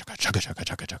chugga chugga chugga chugga chugga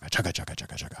chugga chugga chugga chugga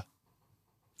chugga chugga.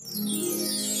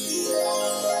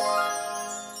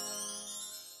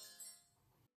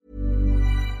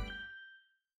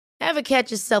 Ever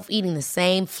catch yourself eating the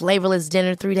same flavorless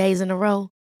dinner 3 days in a row?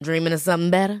 Dreaming of something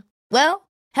better? Well,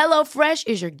 HelloFresh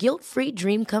is your guilt-free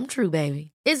dream come true,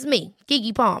 baby. It's me,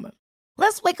 Keke Palmer.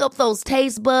 Let's wake up those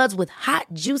taste buds with hot,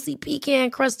 juicy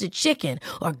pecan-crusted chicken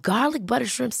or garlic butter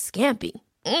shrimp scampi.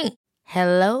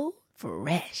 Hello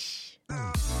Fresh.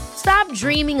 Stop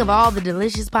dreaming of all the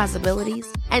delicious possibilities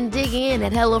and dig in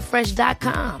at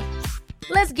HelloFresh.com.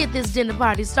 Let's get this dinner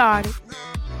party started.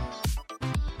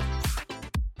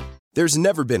 There's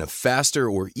never been a faster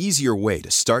or easier way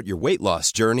to start your weight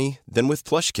loss journey than with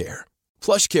PlushCare.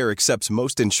 PlushCare accepts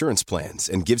most insurance plans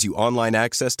and gives you online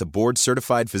access to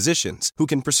board-certified physicians who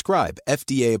can prescribe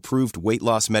FDA-approved weight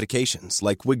loss medications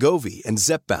like Wegovy and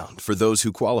Zepbound for those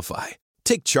who qualify.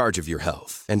 Take charge of your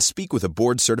health and speak with a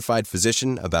board-certified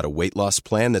physician about a weight loss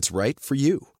plan that's right for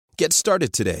you. Get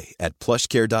started today at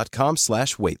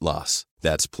plushcare.com/weight-loss.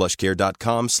 That's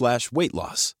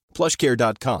plushcare.com/weight-loss.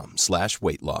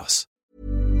 plushcare.com/weight-loss.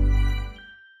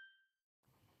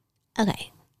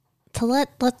 Okay. So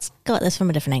let's go at this from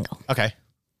a different angle. Okay.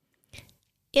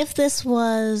 If this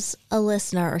was a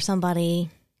listener or somebody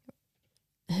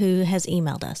who has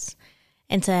emailed us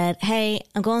and said, hey,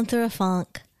 I'm going through a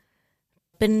funk,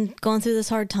 been going through this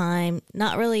hard time,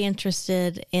 not really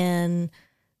interested in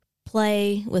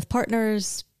play with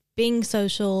partners, being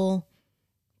social,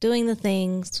 doing the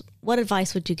things, what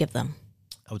advice would you give them?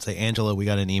 I would say, Angela, we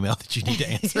got an email that you need to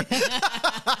answer.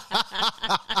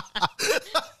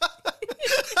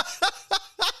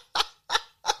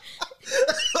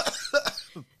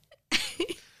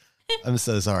 I'm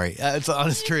so sorry. It's the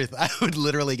honest truth. I would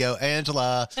literally go,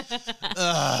 Angela,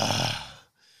 I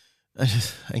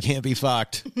can't be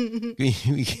fucked.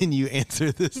 Can you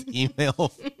answer this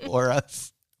email for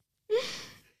us?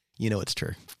 You know it's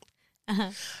true.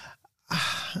 I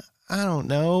don't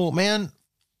know, man.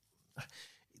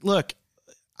 Look,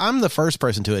 I'm the first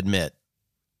person to admit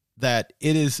that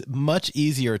it is much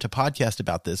easier to podcast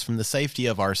about this from the safety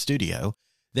of our studio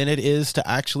than it is to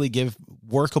actually give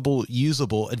workable,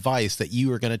 usable advice that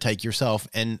you are going to take yourself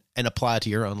and apply to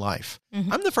your own life.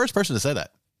 Mm-hmm. I'm the first person to say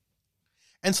that.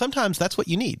 And sometimes that's what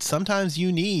you need. Sometimes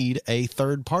you need a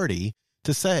third party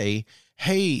to say,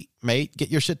 hey, mate, get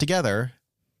your shit together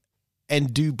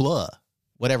and do blah,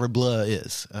 whatever blah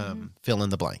is, fill in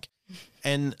the blank.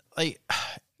 And like,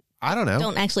 I don't know.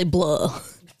 Don't actually blow.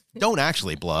 Don't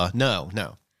actually blah. No.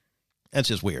 That's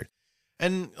just weird.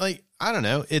 And like, I don't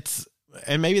know.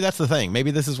 And maybe that's the thing.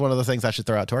 Maybe this is one of the things I should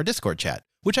throw out to our Discord chat,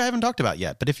 which I haven't talked about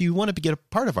yet. But if you want to get a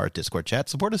part of our Discord chat,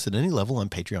 support us at any level on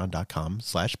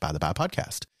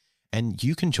patreon.com/bythebye-podcast. And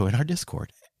you can join our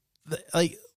Discord.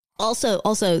 Like,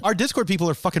 Also, our Discord people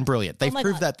are fucking brilliant. They've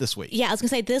proved that this week. Yeah, I was going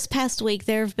to say this past week,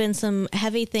 there have been some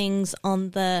heavy things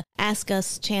on the Ask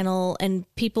Us channel and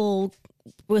people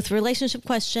with relationship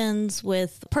questions,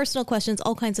 with personal questions,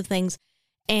 all kinds of things.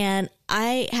 And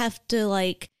I have to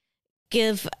like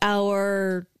give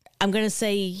our, I'm going to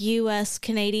say US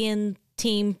Canadian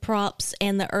team props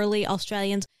and the early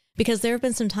Australians, because there have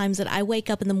been some times that I wake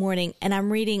up in the morning and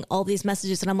I'm reading all these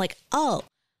messages and I'm like, oh,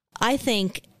 I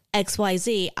think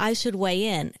XYZ, I should weigh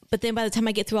in. But then by the time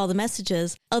I get through all the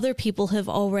messages, other people have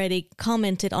already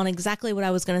commented on exactly what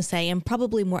I was going to say, and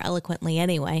probably more eloquently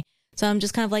anyway. So I'm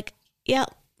just kind of like, yeah,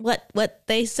 what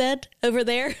they said over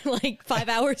there like 5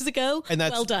 hours ago. And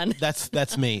that's, well done.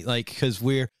 That's me. Like, because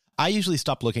I usually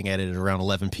stop looking at it at around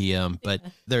 11 p.m., but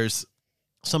there's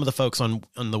some of the folks on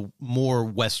the more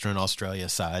Western Australia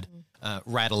side,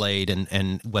 Radelaide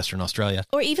and Western Australia.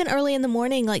 Or even early in the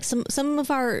morning, like some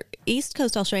of our East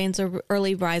Coast Australians are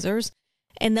early risers,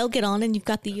 and they'll get on, and you've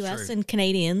got the U.S. true. and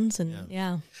Canadians, and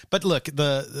yeah. But look,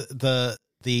 the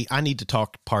I need to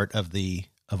talk part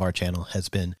of our channel has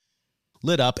been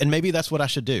lit up, and maybe that's what I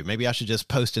should do. Maybe I should just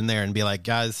post in there and be like,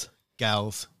 guys,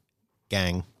 gals,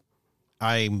 gang,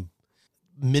 I'm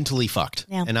mentally fucked,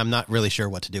 and I'm not really sure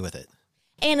what to do with it.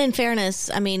 And in fairness,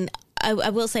 I mean,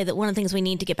 I will say that one of the things we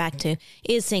need to get back to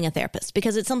is seeing a therapist,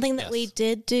 because it's something that we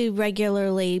did do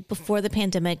regularly before the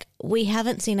pandemic. We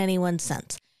haven't seen anyone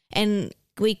since. And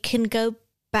we can go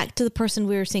back to the person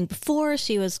we were seeing before.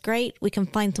 She was great. We can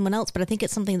find someone else, but I think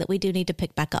it's something that we do need to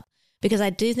pick back up, because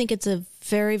I do think it's a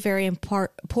very, very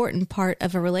important part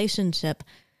of a relationship.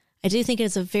 I do think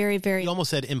it's a very, very... You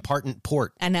almost said important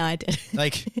port. I know I did.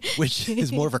 Like, which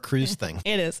is more of a cruise thing.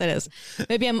 It is.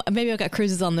 Maybe I've got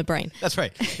cruises on the brain. That's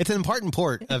right. It's an important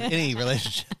port of any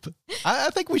relationship.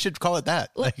 I think we should call it that.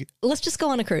 Let's just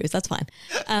go on a cruise. That's fine.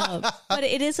 But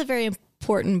it is a very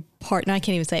important part, and I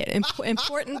can't even say it,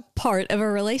 important part of a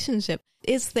relationship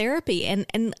is therapy.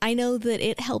 And I know that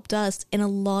it helped us in a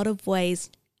lot of ways,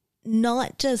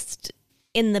 not just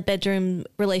in the bedroom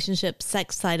relationship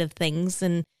sex side of things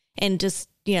and just,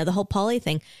 the whole poly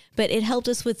thing, but it helped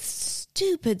us with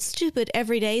stupid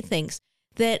everyday things,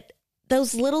 that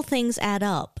those little things add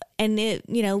up, and it,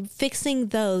 fixing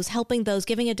those, helping those,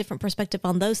 giving a different perspective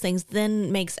on those things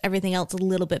then makes everything else a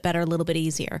little bit better, a little bit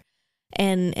easier.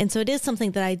 And so it is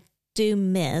something that I do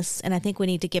miss, and I think we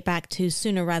need to get back to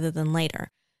sooner rather than later,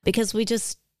 because we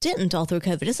just didn't all through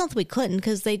COVID. It's not that we couldn't,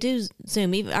 because they do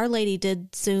Zoom. Even our lady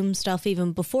did Zoom stuff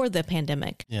even before the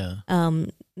pandemic. Yeah. I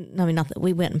mean, not that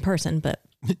we went in person, but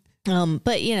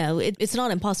it's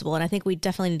not impossible, and I think we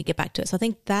definitely need to get back to it. So I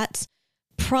think that's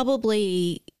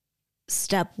probably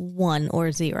step 1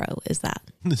 or 0. Is that?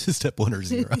 This is step 1 or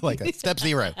 0. I like that. Step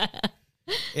 0.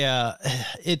 Yeah,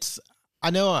 it's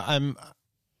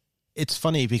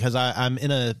funny because I'm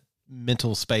in a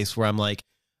mental space where I'm like,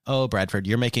 oh, Bradford,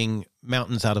 you're making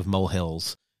mountains out of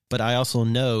molehills. But I also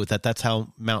know that that's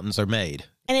how mountains are made.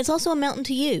 And it's also a mountain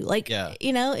to you. Like,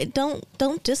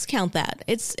 don't discount that.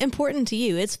 It's important to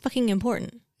you. It's fucking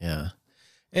important. Yeah.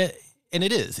 And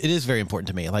it is. It is very important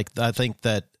to me. Like, I think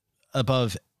that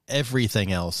above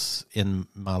everything else in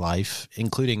my life,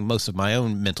 including most of my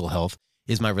own mental health,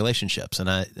 is my relationships.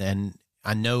 And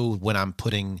I know when I'm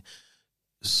putting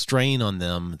strain on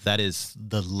them, that is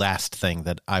the last thing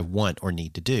that I want or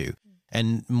need to do.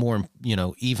 And more,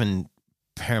 even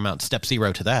paramount step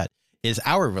 0 to that is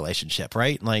our relationship,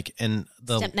 right? Like, and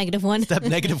the step -1, step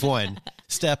 -1,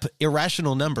 step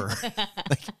irrational number,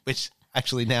 which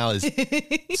actually now is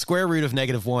square root of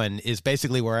 -1 is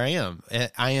basically where I am.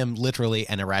 I am literally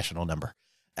an irrational number.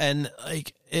 And I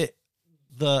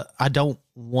don't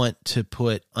want to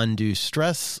put undue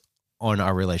stress on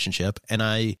our relationship. And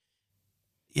I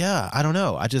don't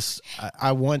know.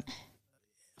 I want,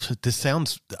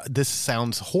 this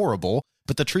sounds horrible,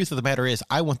 but the truth of the matter is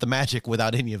I want the magic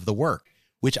without any of the work,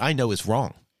 which I know is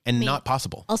wrong and not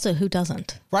possible. Also, who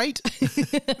doesn't? Right?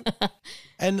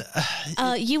 And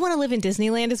you want to live in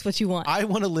Disneyland is what you want. I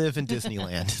want to live in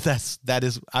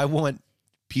Disneyland. I want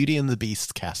Beauty and the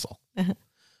Beast's castle. I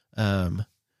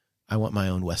want my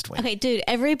own West Wing. Okay, dude,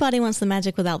 everybody wants the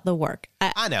magic without the work.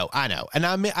 I know. And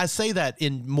I say that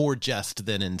in more jest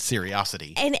than in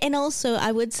seriosity. And also,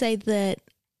 I would say that,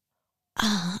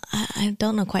 I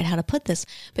don't know quite how to put this,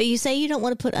 but you say you don't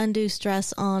want to put undue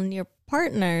stress on your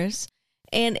partners.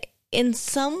 And in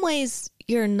some ways,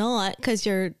 you're not, because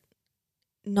you're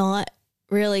not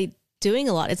really doing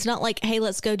a lot. It's not like, hey,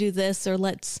 let's go do this, or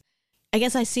I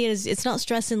guess I see it as, it's not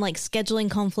stress in like scheduling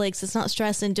conflicts. It's not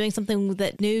stress in doing something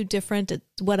that new, different,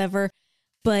 whatever.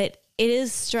 But it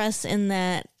is stress in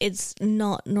that it's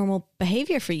not normal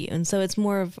behavior for you. And so it's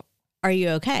more of, are you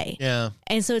okay? Yeah.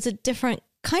 And so it's a different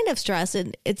kind of stress.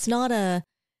 And it's not an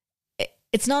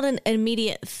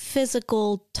immediate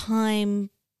physical time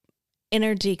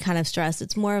energy kind of stress.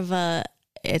 It's more of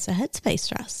it's a headspace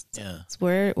stress. Yeah. It's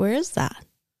where is that?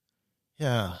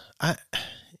 Yeah. I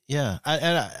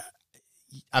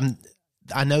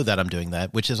know that I'm doing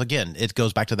that, which is, again, it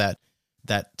goes back to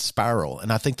that spiral.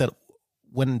 And I think that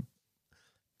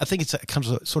it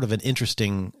comes sort of an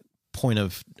interesting point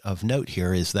of note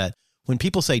here is that when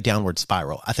people say downward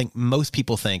spiral, I think most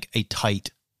people think a tight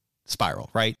spiral,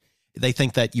 right? They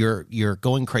think that you're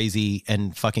going crazy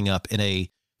and fucking up in a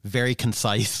very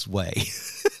concise way.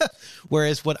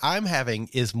 Whereas what I'm having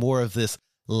is more of this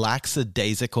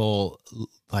lackadaisical,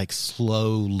 like slow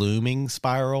looming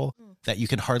spiral that you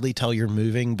can hardly tell you're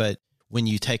moving, but when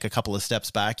you take a couple of steps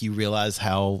back, you realize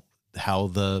how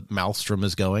the maelstrom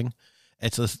is going.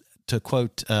 It's to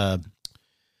quote,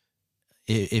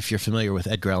 if you're familiar with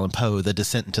Edgar Allan Poe, The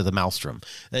Descent into the Maelstrom.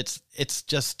 It's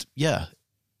just, yeah.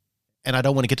 And I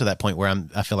don't want to get to that point where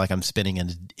I feel like I'm spinning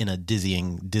in a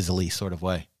dizzily sort of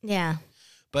way. Yeah.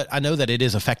 But I know that it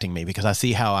is affecting me because I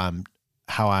see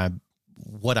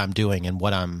what I'm doing and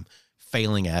what I'm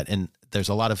failing at. And there's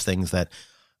a lot of things that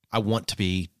I want to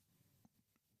be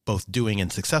both doing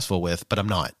and successful with, but I'm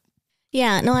not.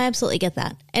 Yeah, no, I absolutely get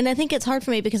that. And I think it's hard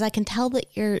for me because I can tell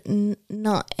that you're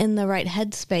not in the right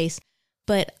headspace,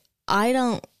 but I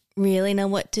don't really know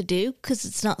what to do because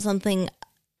it's not something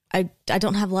I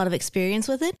don't have a lot of experience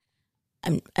with it.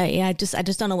 I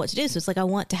just don't know what to do. So it's like, I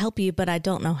want to help you, but I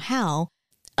don't know how,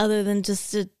 other than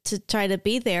just to try to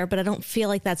be there. But I don't feel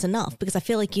like that's enough because I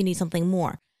feel like you need something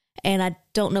more. And I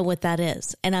don't know what that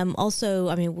is. And I'm also,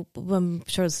 I'm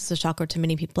sure this is a shocker to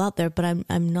many people out there, but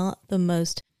I'm not the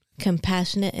most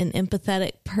compassionate and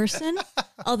empathetic person.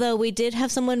 Although we did have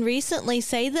someone recently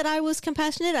say that I was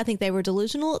compassionate. I think they were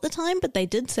delusional at the time, but they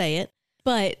did say it.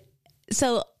 But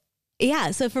so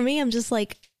for me, I'm just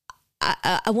like,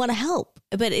 I want to help,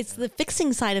 but it's the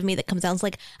fixing side of me that comes out. It's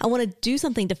like, I want to do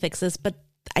something to fix this, but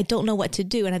I don't know what to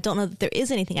do. And I don't know that there is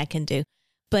anything I can do.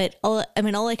 But all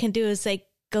I can do is say,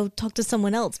 go talk to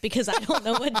someone else because I don't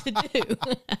know what to do.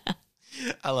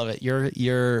 I love it.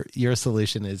 Your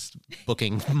solution is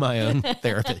booking my own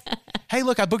therapist. Hey,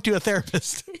 look, I booked you a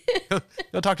therapist.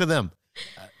 Go talk to them.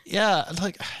 Yeah.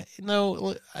 Like,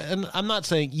 no, and I'm not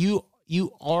saying you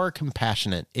are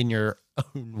compassionate in your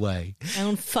own way. My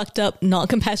own fucked up, not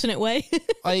compassionate way.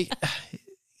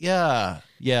 Yeah.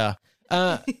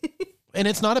 And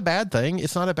it's not a bad thing.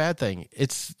 It's not a bad thing.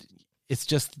 It's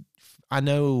just, I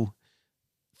know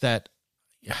that,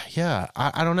 yeah,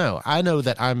 I don't know. I know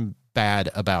that I'm bad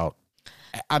about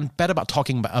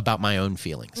talking about my own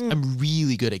feelings. I'm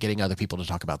really good at getting other people to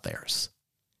talk about theirs.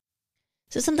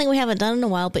 So something we haven't done in a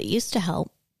while, but used to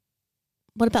help.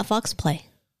 What about Fox Play?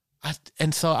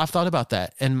 And so I've thought about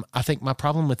that. And I think my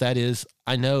problem with that is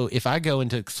I know if I go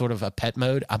into sort of a pet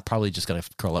mode, I'm probably just going to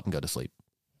curl up and go to sleep.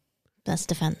 That's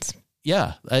defense.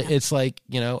 Yeah. It's like,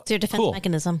 It's your defense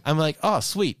mechanism. I'm like, oh,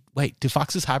 sweet. Wait, do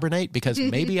foxes hibernate? Because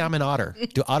maybe I'm an otter.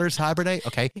 Do otters hibernate?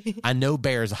 Okay. I know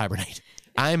bears hibernate.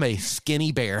 I'm a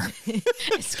skinny bear.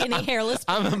 A skinny, hairless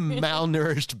bear. I'm a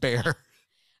malnourished bear.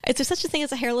 Is there such a thing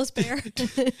as a hairless bear?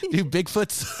 Do big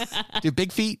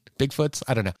Bigfoots?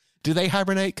 I don't know. Do they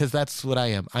hibernate? Because that's what I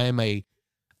am. I'm a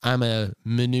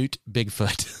minute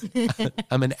Bigfoot.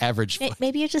 I'm an average foot.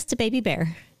 Maybe you're just a baby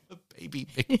bear. A baby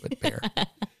Bigfoot bear.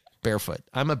 Barefoot.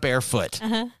 I'm a barefoot.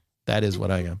 Uh-huh. That is what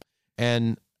I am.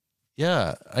 And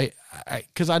yeah, I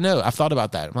because I know I've thought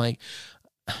about that. I'm like,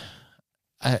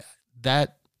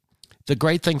 that the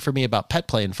great thing for me about pet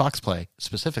play and fox play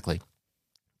specifically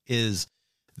is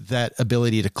that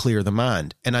ability to clear the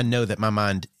mind. And I know that my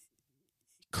mind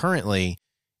currently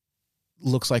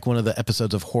looks like one of the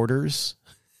episodes of Hoarders.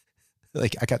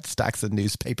 Like I got stacks of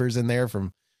newspapers in there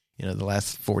from, the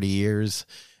last 40 years.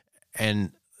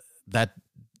 And that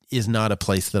is not a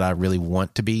place that I really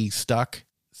want to be stuck.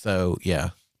 So yeah.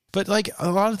 But like a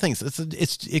lot of things,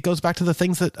 it goes back to the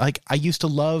things that like I used to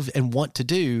love and want to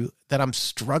do that I'm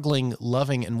struggling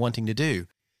loving and wanting to do.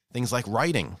 Things like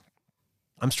writing.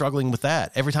 I'm struggling with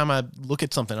that. Every time I look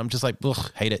at something, I'm just like,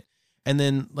 ugh, hate it. And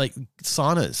then like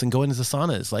saunas and going into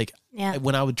saunas. Like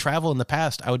when I would travel in the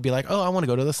past, I would be like, oh, I want to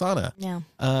go to the sauna. Yeah.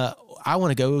 I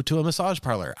want to go to a massage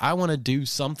parlor. I want to do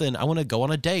something. I want to go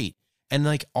on a date. And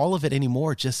like all of it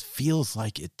anymore just feels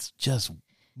like it's just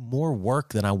more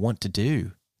work than I want to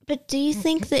do. But do you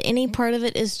think that any part of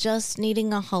it is just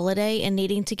needing a holiday and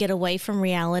needing to get away from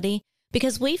reality?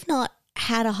 Because we've not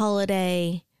had a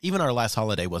holiday. Even our last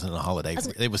holiday wasn't a holiday.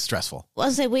 It was stressful. Well, I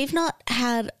was say we've not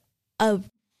had a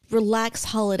relaxed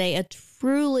holiday, a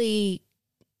truly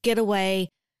get away,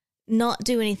 not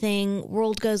do anything,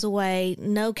 world goes away,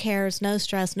 no cares, no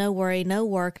stress, no worry, no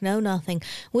work, no nothing.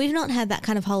 We've not had that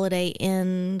kind of holiday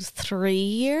in 3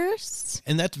 years.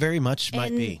 And that very much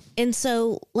might be. And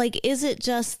so, like, is it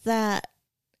just that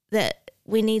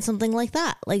we need something like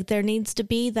that? Like, there needs to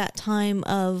be that time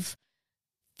of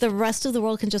the rest of the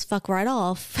world can just fuck right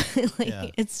off.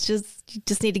 It's just, you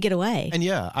just need to get away. And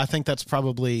yeah, I think that's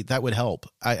probably, that would help.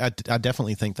 I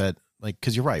definitely think that, like,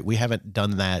 because you're right, we haven't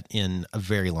done that in a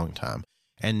very long time.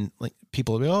 And like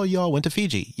people will be, oh, y'all went to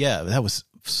Fiji. Yeah, that was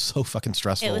so fucking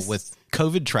stressful with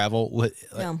COVID travel.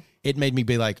 It made me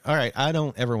be like, all right, I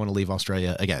don't ever want to leave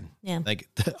Australia again. Yeah. Like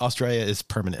Australia is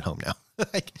permanent home now.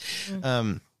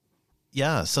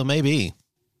 So maybe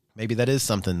that is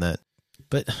something that,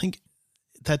 but I think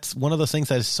that's one of those things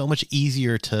that is so much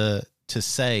easier to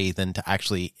say than to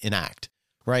actually enact,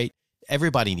 right?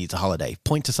 Everybody needs a holiday.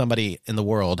 Point to somebody in the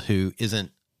world who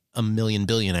isn't a million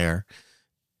billionaire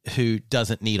who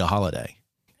doesn't need a holiday.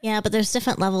 Yeah, but there's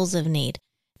different levels of need.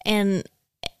 And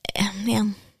yeah,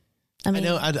 I mean,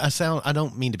 I know I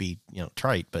don't mean to be,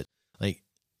 trite, but like,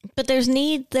 but there's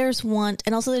need, there's want,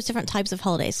 and also there's different types of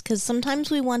holidays. Because sometimes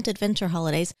we want adventure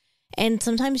holidays, and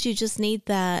sometimes you just need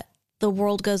that the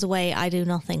world goes away, I do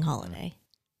nothing holiday.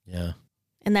 Yeah.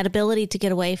 And that ability to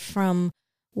get away from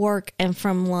work and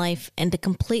from life and to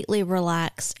completely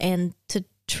relax and to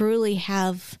truly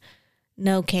have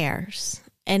no cares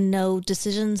and no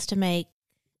decisions to make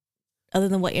other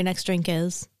than what your next drink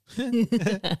is.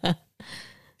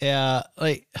 Yeah.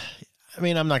 Like, I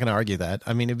mean, I'm not going to argue that.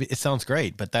 I mean, it sounds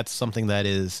great, but that's something that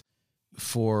is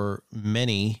for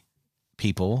many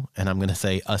people, and I'm going to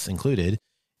say us included,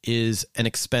 is an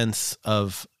expense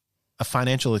of a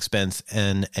financial expense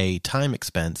and a time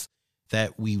expense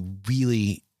that we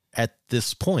really at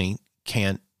this point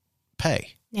can't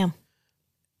pay. Yeah.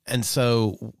 And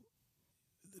so,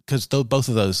 because both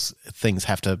of those things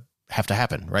have to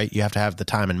happen, right? You have to have the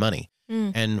time and money,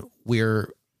 and we're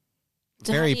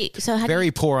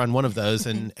very poor on one of those,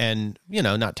 and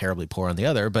not terribly poor on the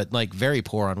other, but like very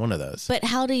poor on one of those. But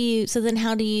how do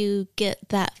you get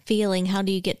that feeling? How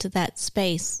do you get to that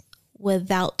space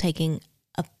without taking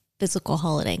a physical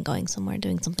holiday and going somewhere and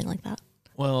doing something like that?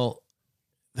 Well,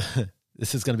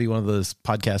 this is going to be one of those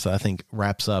podcasts that I think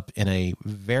wraps up in a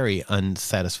very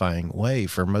unsatisfying way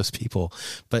for most people,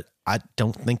 but I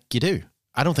don't think you do.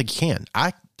 I don't think you can.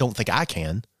 I don't think I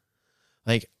can.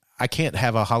 Like, I can't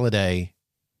have a holiday.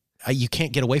 You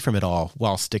can't get away from it all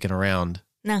while sticking around.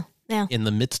 No. In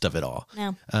the midst of it all.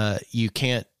 No. You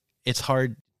can't. It's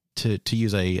hard to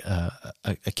use a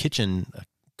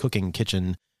cooking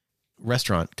kitchen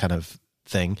restaurant kind of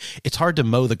thing. It's hard to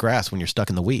mow the grass when you're stuck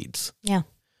in the weeds. Yeah.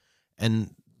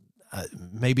 And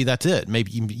maybe that's it.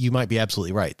 Maybe you might be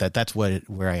absolutely right that's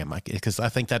where I am. Because I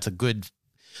think that's a good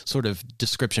sort of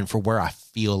description for where I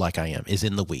feel like I am, is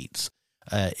in the weeds.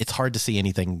 It's hard to see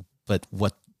anything but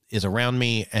what is around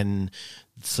me. And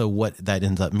so what that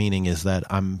ends up meaning is that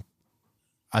I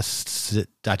just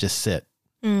sit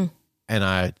and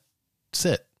I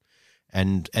sit.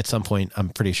 And at some point, I'm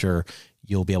pretty sure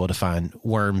you'll be able to find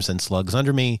worms and slugs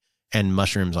under me and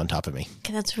mushrooms on top of me.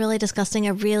 Okay, that's really disgusting.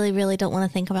 I really, really don't want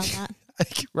to think about that.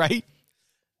 Right?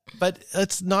 But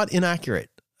it's not inaccurate.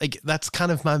 Like, that's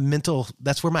kind of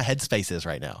that's where my headspace is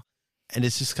right now. And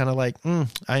it's just kind of like,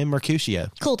 I am Mercutio.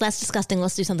 Cool, that's disgusting.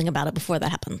 Let's do something about it before that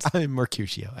happens. I am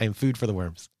Mercutio. I am food for the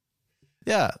worms.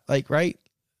 Yeah, like, right?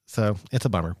 So it's a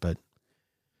bummer. But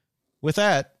with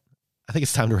that, I think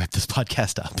it's time to wrap this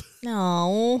podcast up.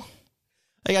 No.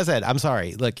 Like I said, I'm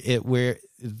sorry. Look,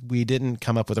 we didn't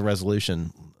come up with a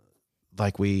resolution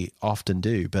like we often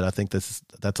do, but I think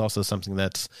that's also something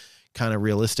that's kind of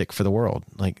realistic for the world.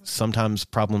 Like, sometimes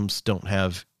problems don't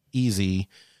have easy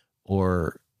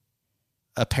or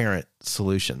apparent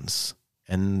solutions,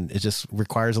 and it just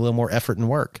requires a little more effort and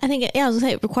work. I think, I was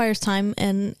gonna say it requires time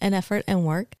and effort and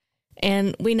work.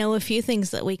 And we know a few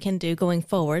things that we can do going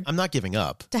forward. I'm not giving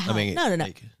up. To help.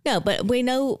 No. But we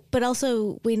know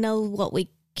what we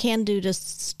can do to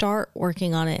start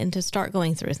working on it and to start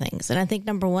going through things. And I think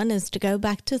number one is to go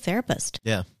back to a therapist.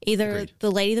 Yeah. Either agreed.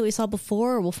 the lady that we saw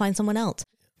before, or we'll find someone else.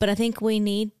 But I think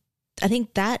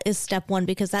that is step one,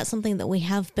 because that's something that we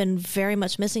have been very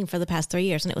much missing for the past 3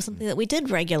 years. And it was something that we did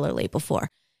regularly before.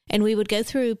 And we would go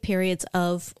through periods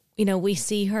of, we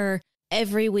see her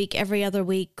every week, every other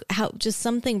week, just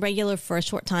something regular for a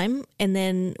short time. And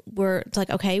then it's like,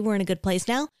 okay, we're in a good place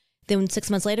now. Then 6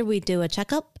 months later, we do a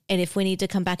checkup. And if we need to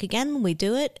come back again, we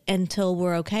do it until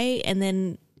we're okay.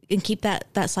 And keep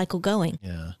that cycle going.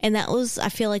 Yeah. And that was, I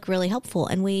feel like, really helpful.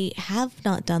 And we have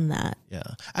not done that. Yeah.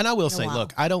 And I will say, while.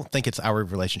 look, I don't think it's our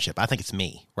relationship. I think it's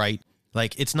me, right?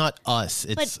 Like, it's not us.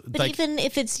 It's But like, even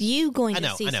if it's you going to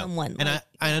see I know. someone. And like,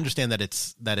 I understand that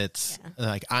it's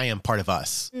like, I am part of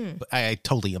us. But I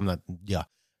totally am not. Yeah.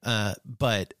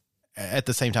 But at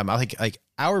the same time, I think like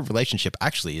our relationship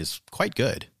actually is quite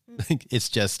good. It's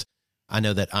just, I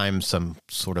know that I'm some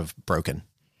sort of broken,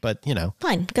 but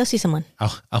fine, go see someone.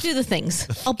 I'll Do the things.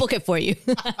 I'll book it for you.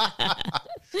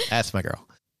 That's my girl.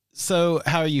 So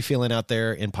how are you feeling out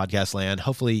there in podcast land?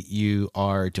 Hopefully you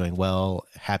are doing well,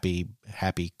 happy,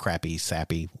 crappy,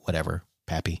 sappy, whatever,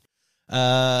 pappy.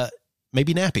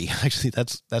 Maybe nappy. Actually,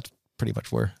 that's pretty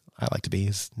much where I like to be,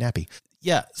 is nappy.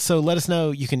 Yeah. So let us know.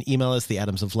 You can email us,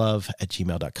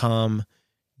 theatomsoflove@gmail.com.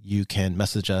 You can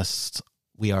message us.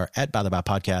 We are at By the By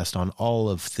Podcast on all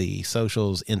of the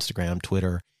socials, Instagram,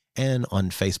 Twitter, and on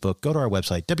Facebook. Go to our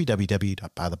website,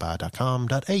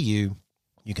 www.bytheby.com.au.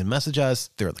 You can message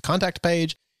us through the contact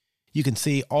page. You can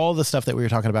see all the stuff that we were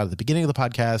talking about at the beginning of the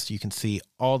podcast. You can see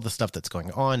all the stuff that's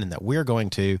going on and that we're going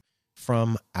to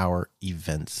from our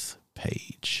events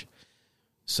page.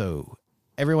 So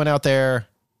everyone out there,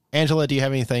 Angela, do you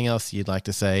have anything else you'd like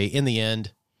to say in the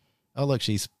end? Oh, look,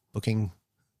 she's booking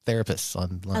therapists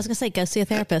online. I was going to say, go see a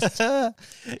therapist.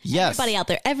 Yes. Everybody out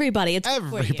there, everybody. It's for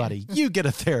you. Everybody, you get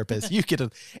a therapist.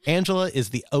 Angela is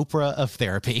the Oprah of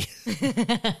therapy.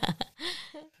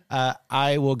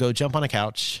 I will go jump on a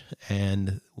couch,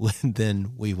 and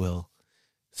then we will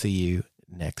see you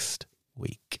next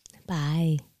week.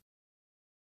 Bye.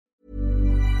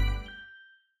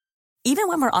 Even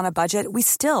when we're on a budget, we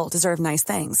still deserve nice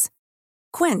things.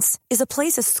 Quince is a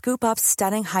place to scoop up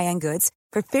stunning high-end goods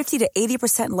for 50 to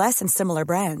 80% less than similar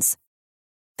brands.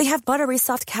 They have buttery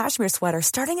soft cashmere sweaters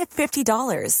starting at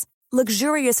 $50,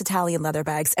 luxurious Italian leather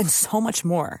bags, and so much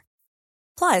more.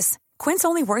 Plus, Quince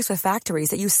only works with factories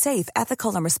that use safe,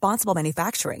 ethical, and responsible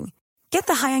manufacturing. Get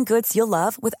the high-end goods you'll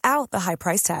love without the high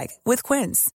price tag with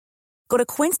Quince. Go to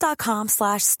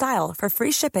quince.com/style for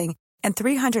free shipping and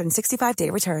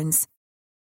 365-day returns.